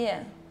垃圾。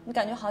你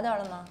感觉好点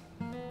了吗？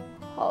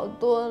好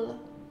多了。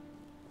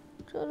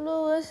这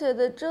论文写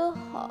的真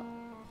好，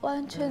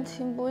完全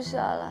停不下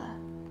来。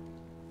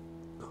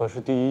可是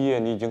第一页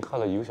你已经看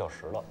了1个小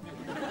时了。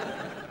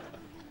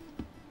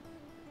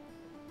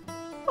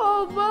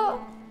好吧，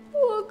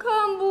我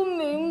看不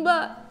明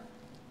白。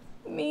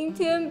明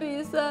天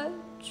比赛，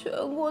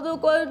全国的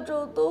观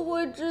众都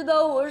会知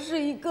道我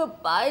是一个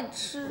白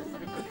痴，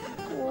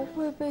我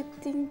会被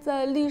钉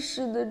在历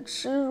史的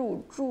耻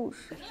辱柱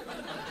上。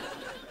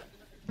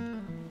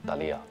大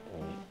力啊，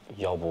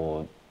你要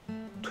不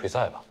退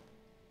赛吧？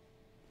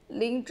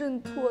临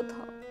阵脱逃，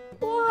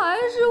我还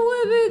是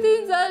会被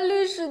钉在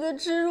历史的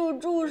耻辱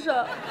柱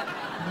上。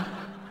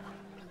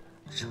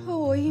趁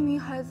我一鸣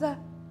还在，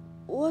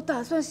我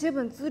打算写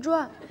本自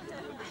传。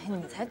哎，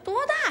你才多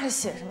大，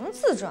写什么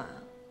自传啊？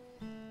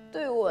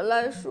对我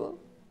来说，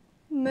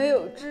没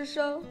有智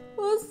商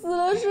和死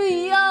了是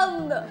一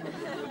样的。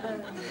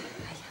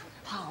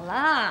好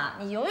了，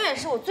你永远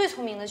是我最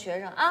聪明的学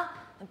生啊！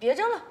别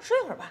争了，睡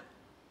会儿吧。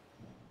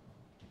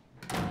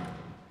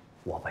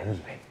我本以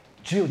为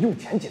只有用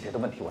钱解决的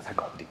问题我才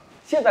搞不定，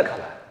现在看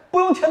来不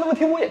用钱的问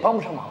题我也帮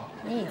不上忙。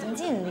你已经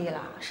尽力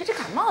了，是这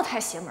感冒太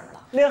邪门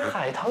了。连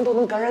海棠都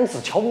能感染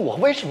子乔，我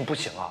为什么不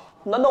行啊？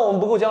难道我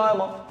们不够相爱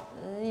吗？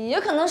也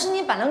可能是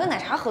你板蓝根奶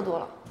茶喝多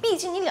了，毕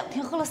竟你2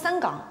天喝了3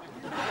缸。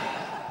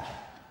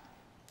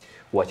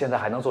我现在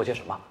还能做些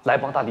什么来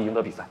帮大力赢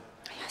得比赛？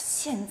哎呀，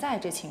现在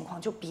这情况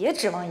就别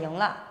指望赢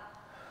了，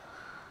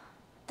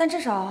但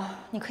至少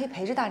你可以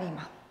陪着大力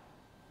嘛。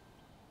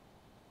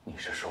你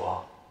是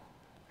说，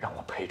让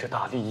我陪着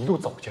大力一路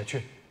走下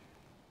去？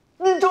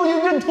你终于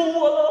认同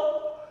我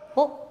了？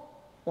不，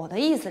我的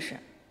意思是，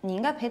你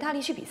应该陪大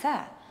力去比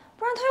赛，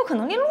不然他有可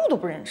能连路都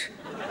不认识。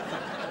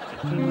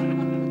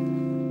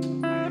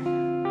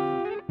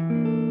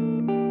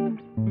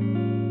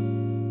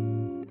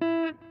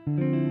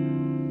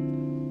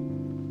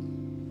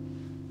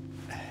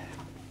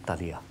大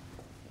力啊，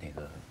那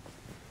个，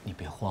你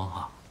别慌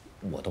哈，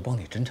我都帮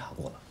你侦查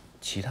过了，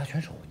其他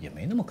选手也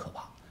没那么可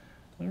怕，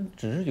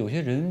只是有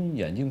些人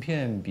眼镜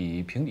片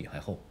比平底还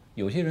厚，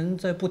有些人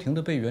在不停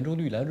地背圆周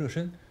率来热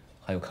身，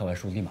还有看完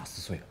书立马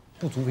撕碎了，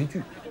不足为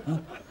惧。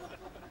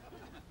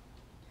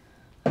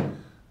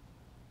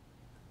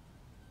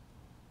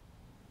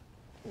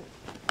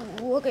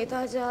我给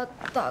大家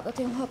打个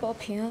电话报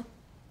平安。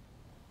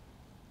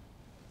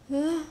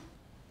嗯，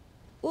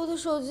我的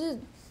手机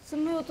怎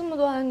么有这么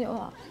多按钮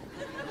啊？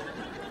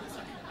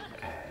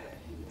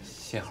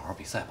先好好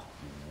比赛吧，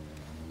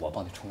我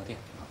帮你充个电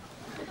啊。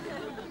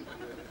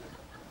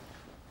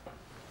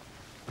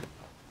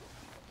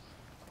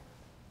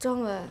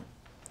张伟，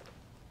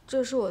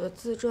这是我的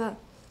自传，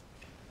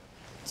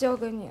交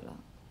给你了，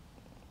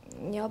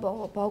你要帮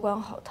我保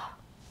管好它。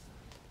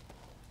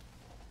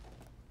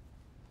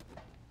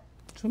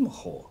这么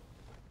厚啊？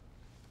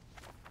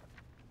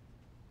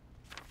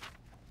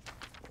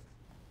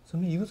怎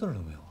么一个字都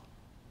没有啊？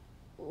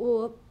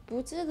我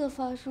不记得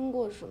发生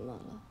过什么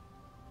了，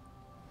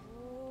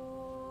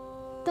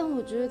但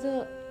我觉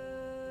得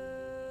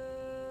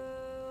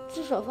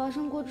至少发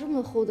生过这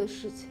么厚的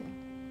事情。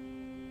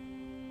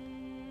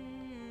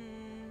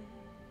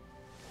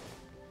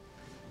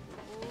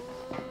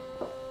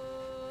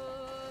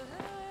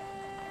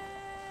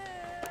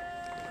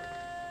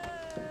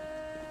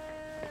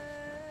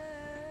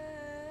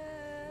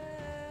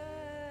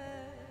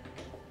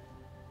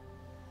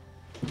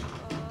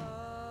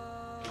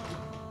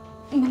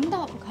门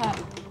打不开。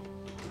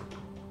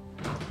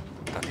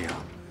大力啊，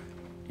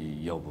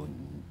要不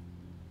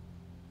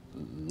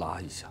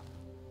拉一下？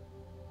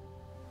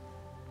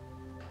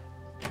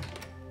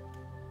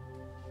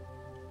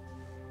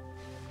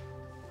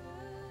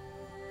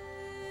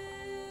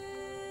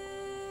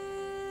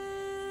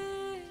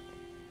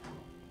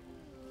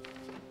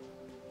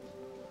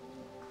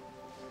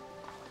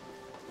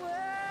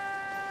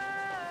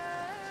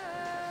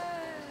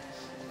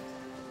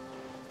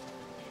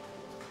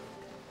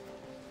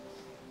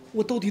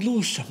我到底漏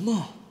了什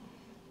么？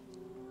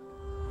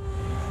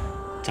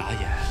眨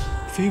眼、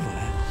飞吻、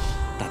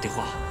打电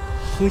话、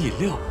喝饮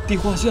料、递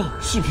画像、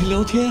视频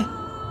聊天，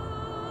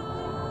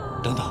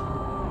等等。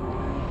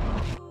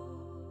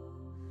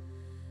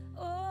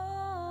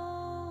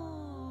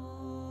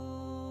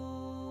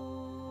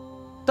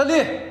大力，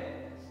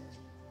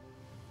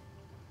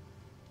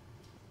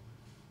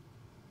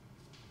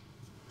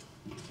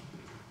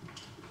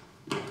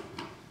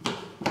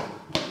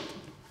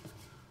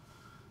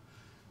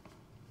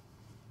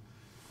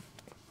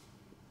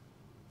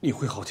你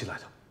会好起来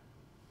的。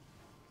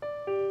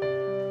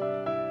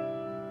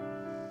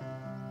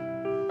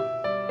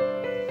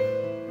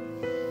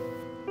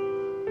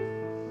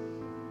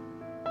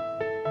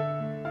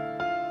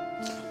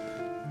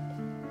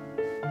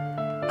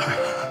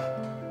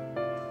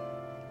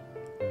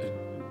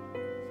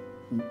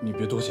你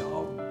别多想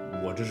啊，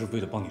我这是为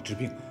了帮你治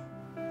病。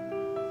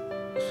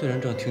虽然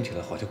这样听起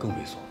来好像更猥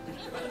琐。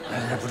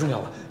哎，不重要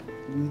了。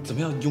怎么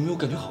样？有没有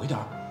感觉好一点？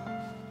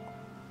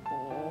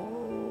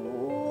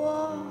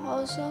我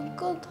好像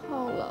更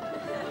烫了。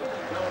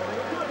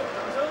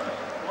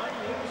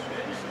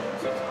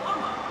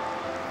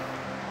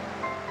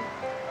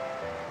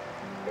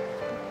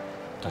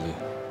大力，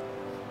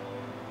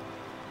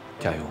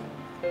加油！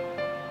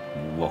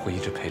我会一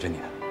直陪着你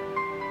的。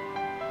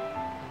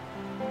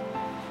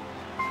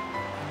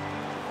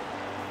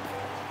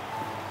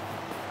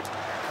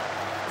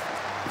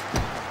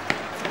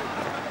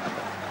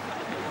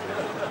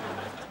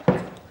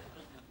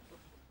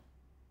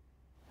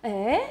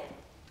哎，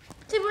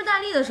这不是大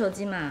力的手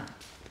机吗？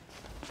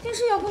电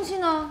视遥控器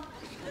呢？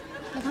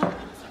你看，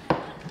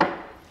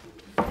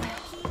不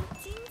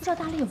知道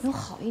大力有没有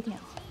好一点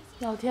啊？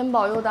老天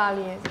保佑大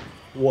力！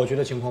我觉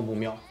得情况不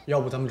妙，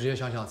要不咱们直接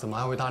想想怎么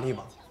安慰大力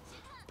吧。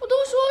不都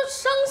说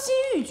伤心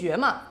欲绝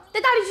吗？带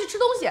大力去吃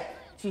东西，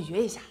咀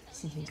嚼一下，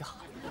心情就好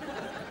了。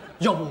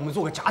要不我们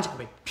做个假奖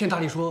杯，骗大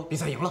力说比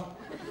赛赢了。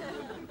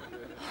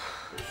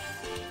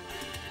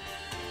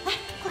哎，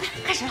快看，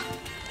开始了！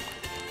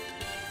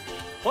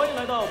欢迎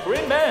来到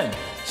Brain Man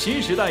新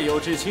时代有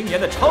志青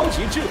年的超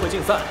级智慧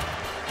竞赛。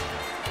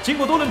经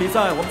过多轮比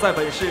赛，我们在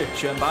本市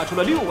选拔出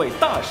了6位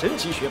大神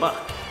级学霸。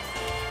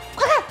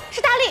快看，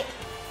是大力！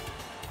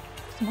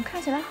怎么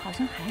看起来好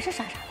像还是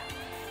傻傻的？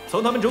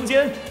从他们中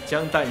间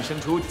将诞生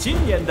出今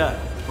年的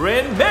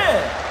Brain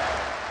Man。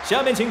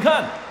下面请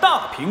看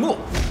大屏幕。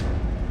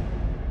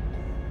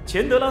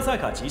钱德拉塞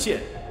卡极限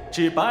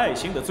是白矮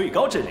星的最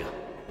高质量，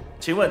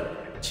请问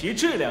其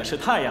质量是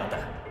太阳的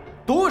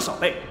多少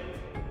倍？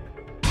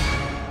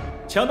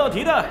抢到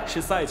题的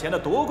是赛前的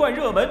夺冠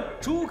热门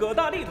诸葛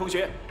大力同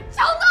学。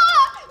抢到了，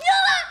赢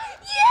了，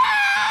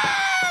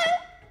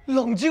耶！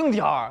冷静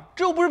点儿，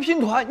这又不是拼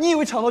团，你以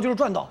为抢到就是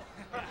赚到？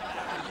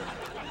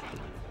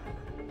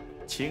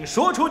请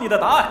说出你的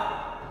答案。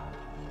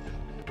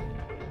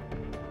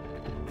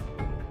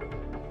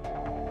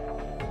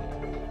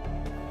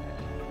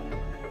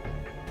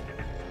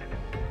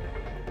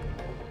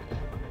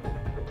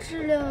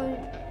质量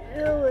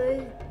约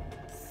为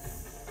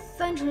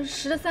3乘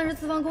10的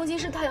34方公斤，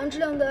是太阳质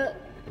量的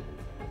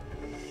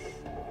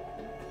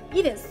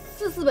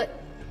1.44倍。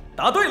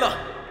答对了。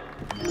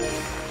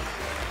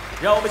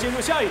让我们进入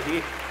下一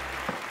题。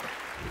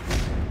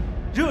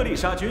热力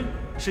杀菌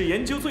是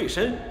研究最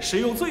深、使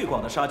用最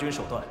广的杀菌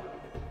手段。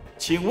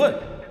请问，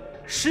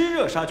湿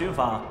热杀菌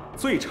法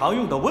最常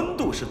用的温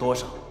度是多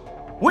少？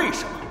为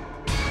什么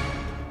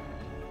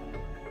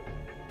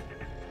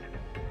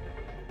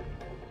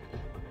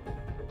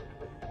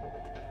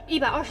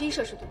？121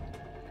摄氏度。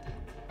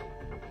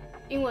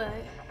因为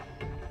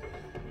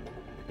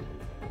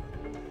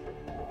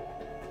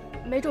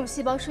每种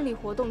细胞生理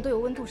活动都有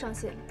温度上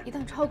限，一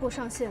旦超过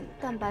上限，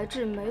蛋白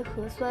质酶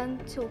核酸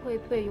就会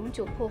被永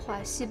久破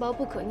坏，细胞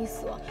不可逆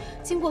死亡。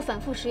经过反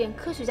复实验，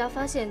科学家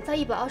发现，在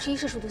121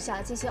摄氏度下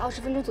进行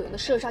20分钟左右的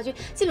湿热杀菌，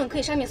基本可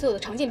以杀灭所有的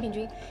常见病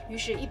菌。于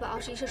是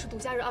，121摄氏度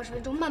加热20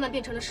分钟，慢慢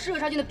变成了湿热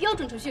杀菌的标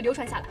准程序，流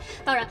传下来。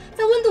当然，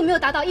在温度没有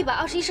达到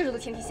121摄氏度的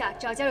前提下，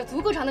只要加热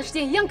足够长的时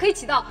间，一样可以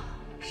起到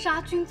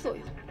杀菌作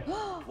用。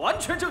完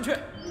全正确。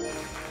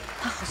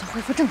他好像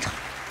恢复正常。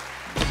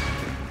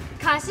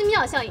卡西米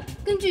尔效应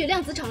根据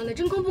量子场论的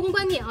真空不空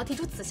观念而提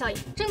出此效应。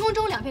真空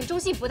中2片中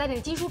性不带电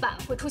的金属板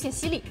会出现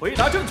吸力。回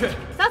答正确。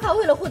杂草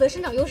为了获得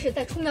生长优势，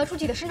在出苗初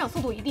期的生长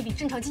速度一定比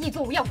正常经济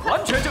作物要快。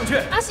完全正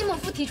确。阿西莫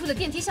夫提出的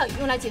电梯效应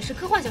用来解释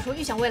科幻小说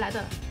预想未来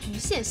的局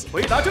限性。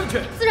回答正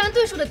确。自然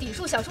对数的底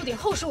数小数点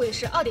后数位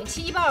是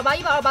2.7、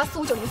1828、128、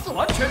45904。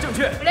完全正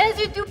确。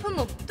Blaise du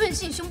Poumon 钝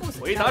性胸部损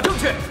伤。回答正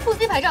确。沪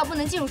C 牌照不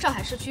能进入上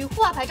海市区，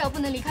沪 R 牌照不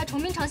能离开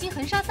崇明长兴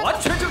横沙3。完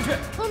全正确。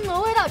从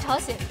挪威到朝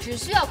鲜只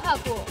需要跨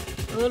过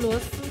俄罗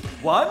斯。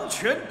完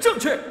全正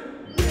确。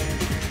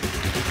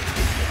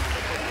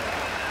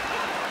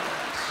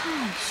太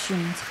凶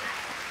残了，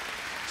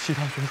其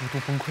他选手都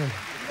崩溃了。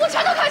我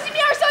查到卡西米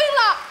尔效应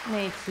了。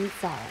那题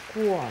早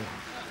过了。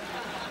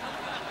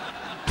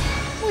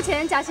目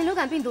前甲型流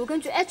感病毒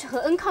根据 H 和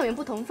N 抗原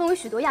不同，分为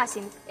许多亚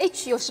型。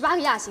H 有18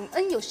个亚型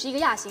 ，N 有11个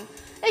亚型。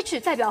H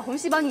代表红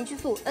细胞凝聚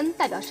素 ，N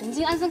代表神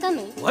经氨酸苷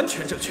酶。完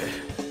全正确。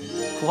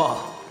哇，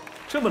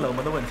这么冷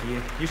门的问题，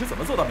你是怎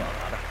么做到秒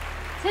答的？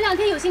前2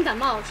天有心感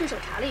冒，顺手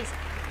查了一下。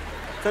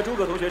在诸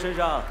葛同学身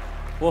上，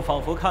我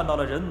仿佛看到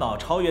了人脑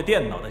超越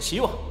电脑的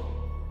希望。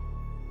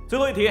最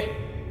后一题，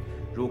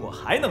如果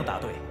还能答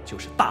对，就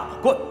是大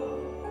满贯。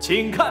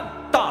请看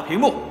大屏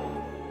幕。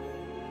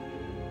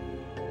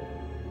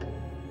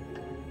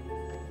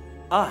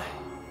爱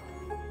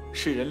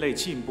是人类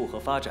进步和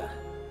发展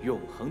永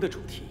恒的主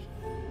题。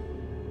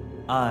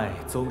爱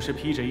总是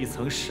披着一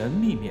层神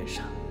秘面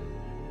纱。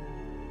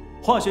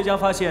化学家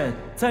发现，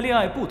在恋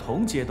爱不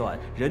同阶段，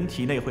人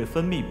体内会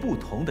分泌不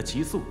同的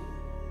激素。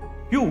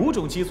用5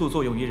种激素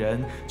作用于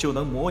人，就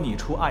能模拟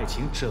出爱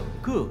情整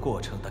个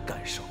过程的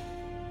感受。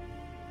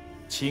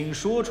请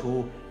说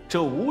出这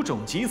5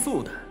种激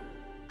素的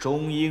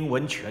中英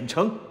文全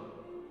称。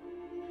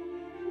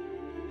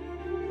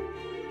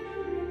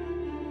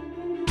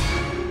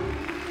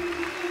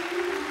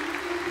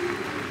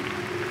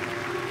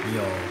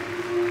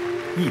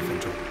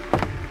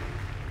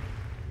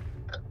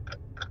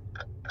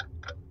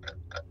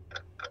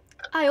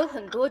爱有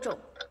很多种，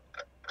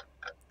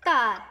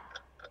大爱、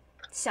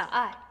小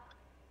爱，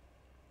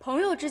朋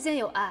友之间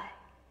有爱，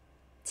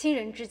亲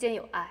人之间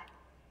有爱，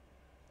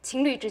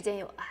情侣之间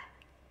有爱。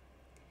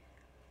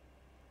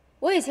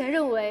我以前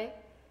认为，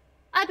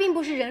爱并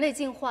不是人类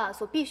进化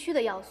所必须的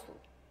要素，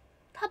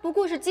它不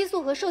过是激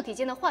素和受体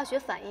间的化学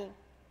反应，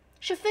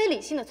是非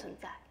理性的存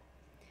在。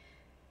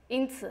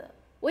因此，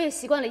我也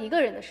习惯了一个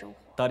人的生活。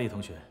大力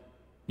同学，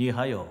你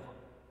还有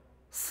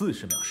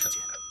40秒时间。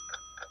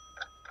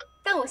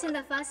但我现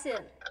在发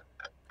现，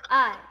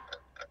爱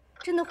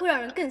真的会让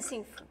人更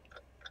幸福，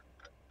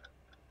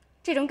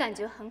这种感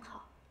觉很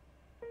好。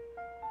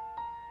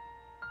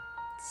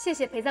谢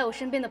谢陪在我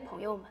身边的朋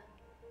友们。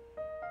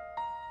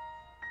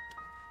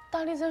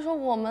大力在说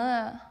我们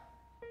哎。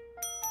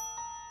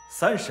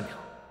30秒。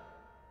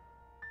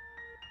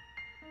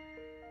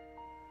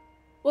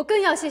我更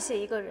要谢谢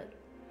一个人，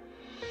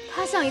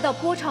他像一道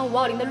波长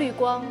520的绿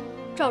光，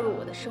照入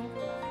我的生活，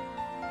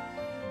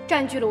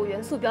占据了我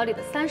元素表里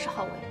的30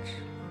号位置。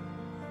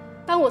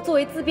当我作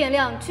为自变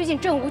量趋近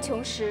正无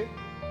穷时，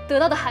得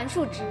到的函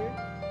数值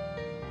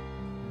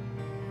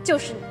就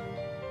是你。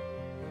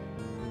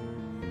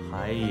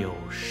还有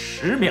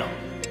10秒。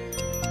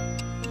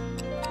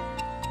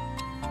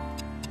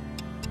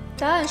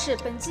答案是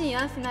苯基乙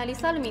胺非奈利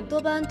萨利敏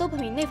多巴胺多巴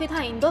胺内啡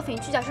肽因多酚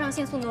去甲肾上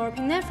腺素诺尔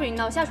平奈弗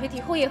脑下垂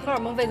体后叶荷尔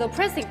蒙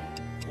vasopressin。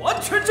完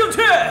全正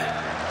确！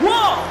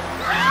哇！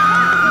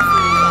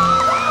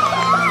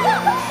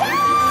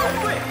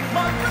对，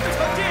满分的成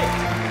绩，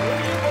所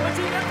以我们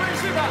今天对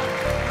视的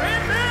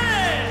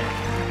Raymond，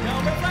 让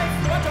我们再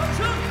次把掌声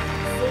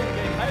送给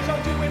台上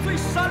这位最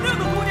闪亮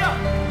的姑娘，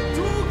诸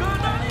葛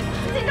大力。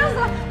紧张死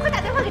了，快打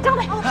电话给张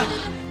伟。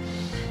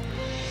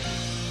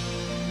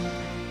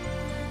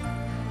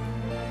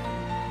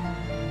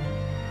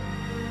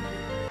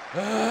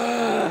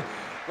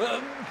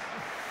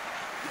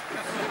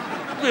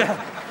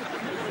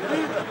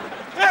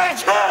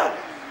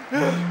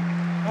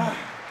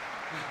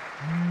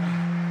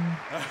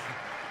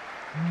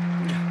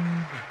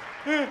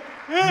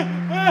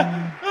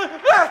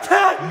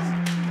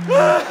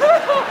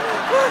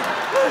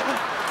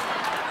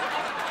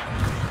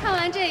看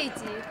完这一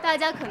集，大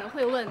家可能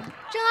会问：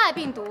真爱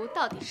病毒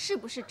到底是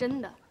不是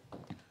真的？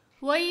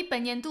我以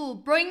本年度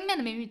Brain Man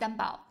的名誉担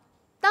保，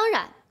当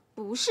然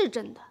不是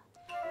真的。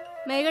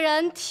每个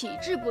人体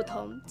质不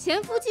同，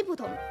潜伏期不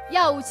同，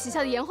药物起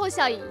效的延后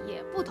效应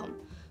也不同，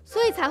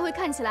所以才会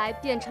看起来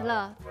变成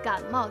了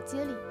感冒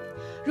接力。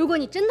如果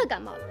你真的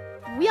感冒了，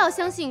不要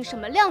相信什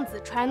么量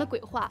子传染的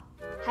鬼话，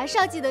还是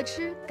要记得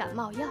吃感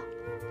冒药。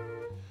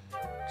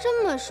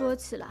这么说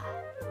起来，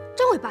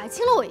张伟白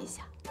亲了我一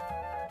下。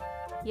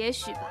也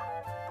许吧，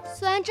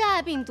虽然真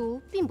爱病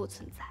毒并不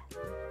存在，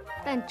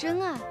但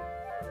真爱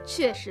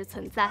确实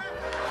存在。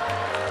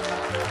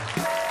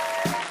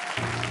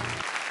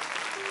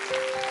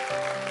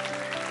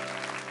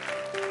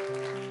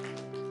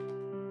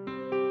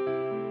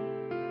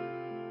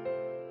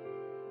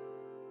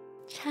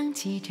唱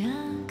起这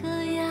歌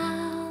谣，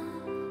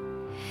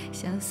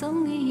想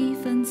送你一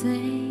份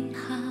最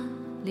好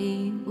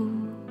礼物，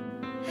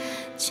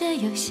却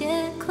有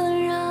些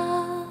困扰，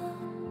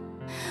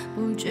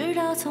不知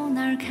道从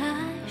哪儿开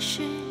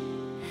始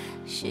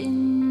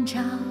寻找，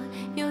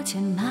有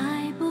钱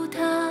买不到，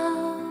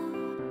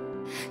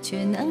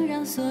却能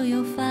让所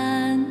有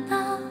烦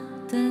恼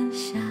的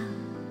笑，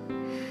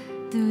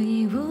独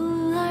一无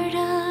二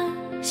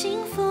的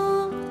幸福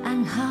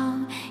暗号，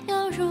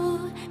犹如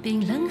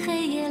冰冷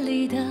黑夜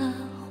里的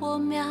火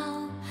苗，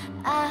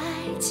爱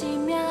奇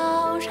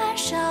妙燃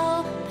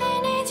烧，被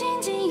你紧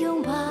紧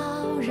拥抱，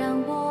让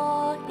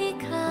我依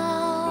靠，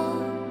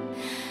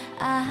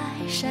爱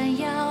闪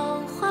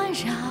耀环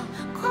绕，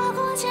跨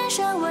过千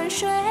山万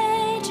水，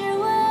只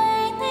为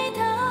你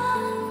的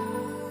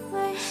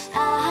微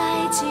笑，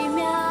爱奇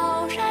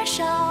妙燃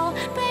烧，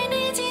被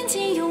你紧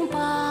紧拥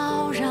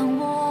抱，让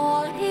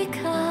我依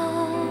靠，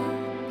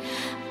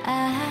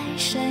爱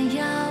闪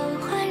耀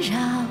环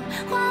绕，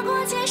跨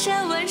过千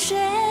山万水，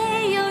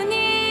有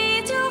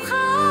你就好，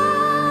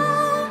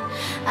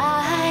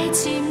爱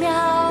奇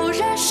妙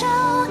燃烧，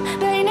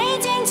被你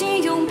紧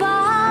紧拥抱，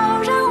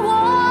让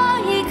我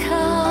依靠，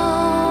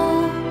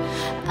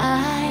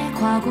爱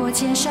跨过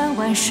千山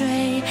万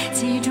水，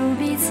记住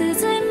彼此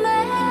最美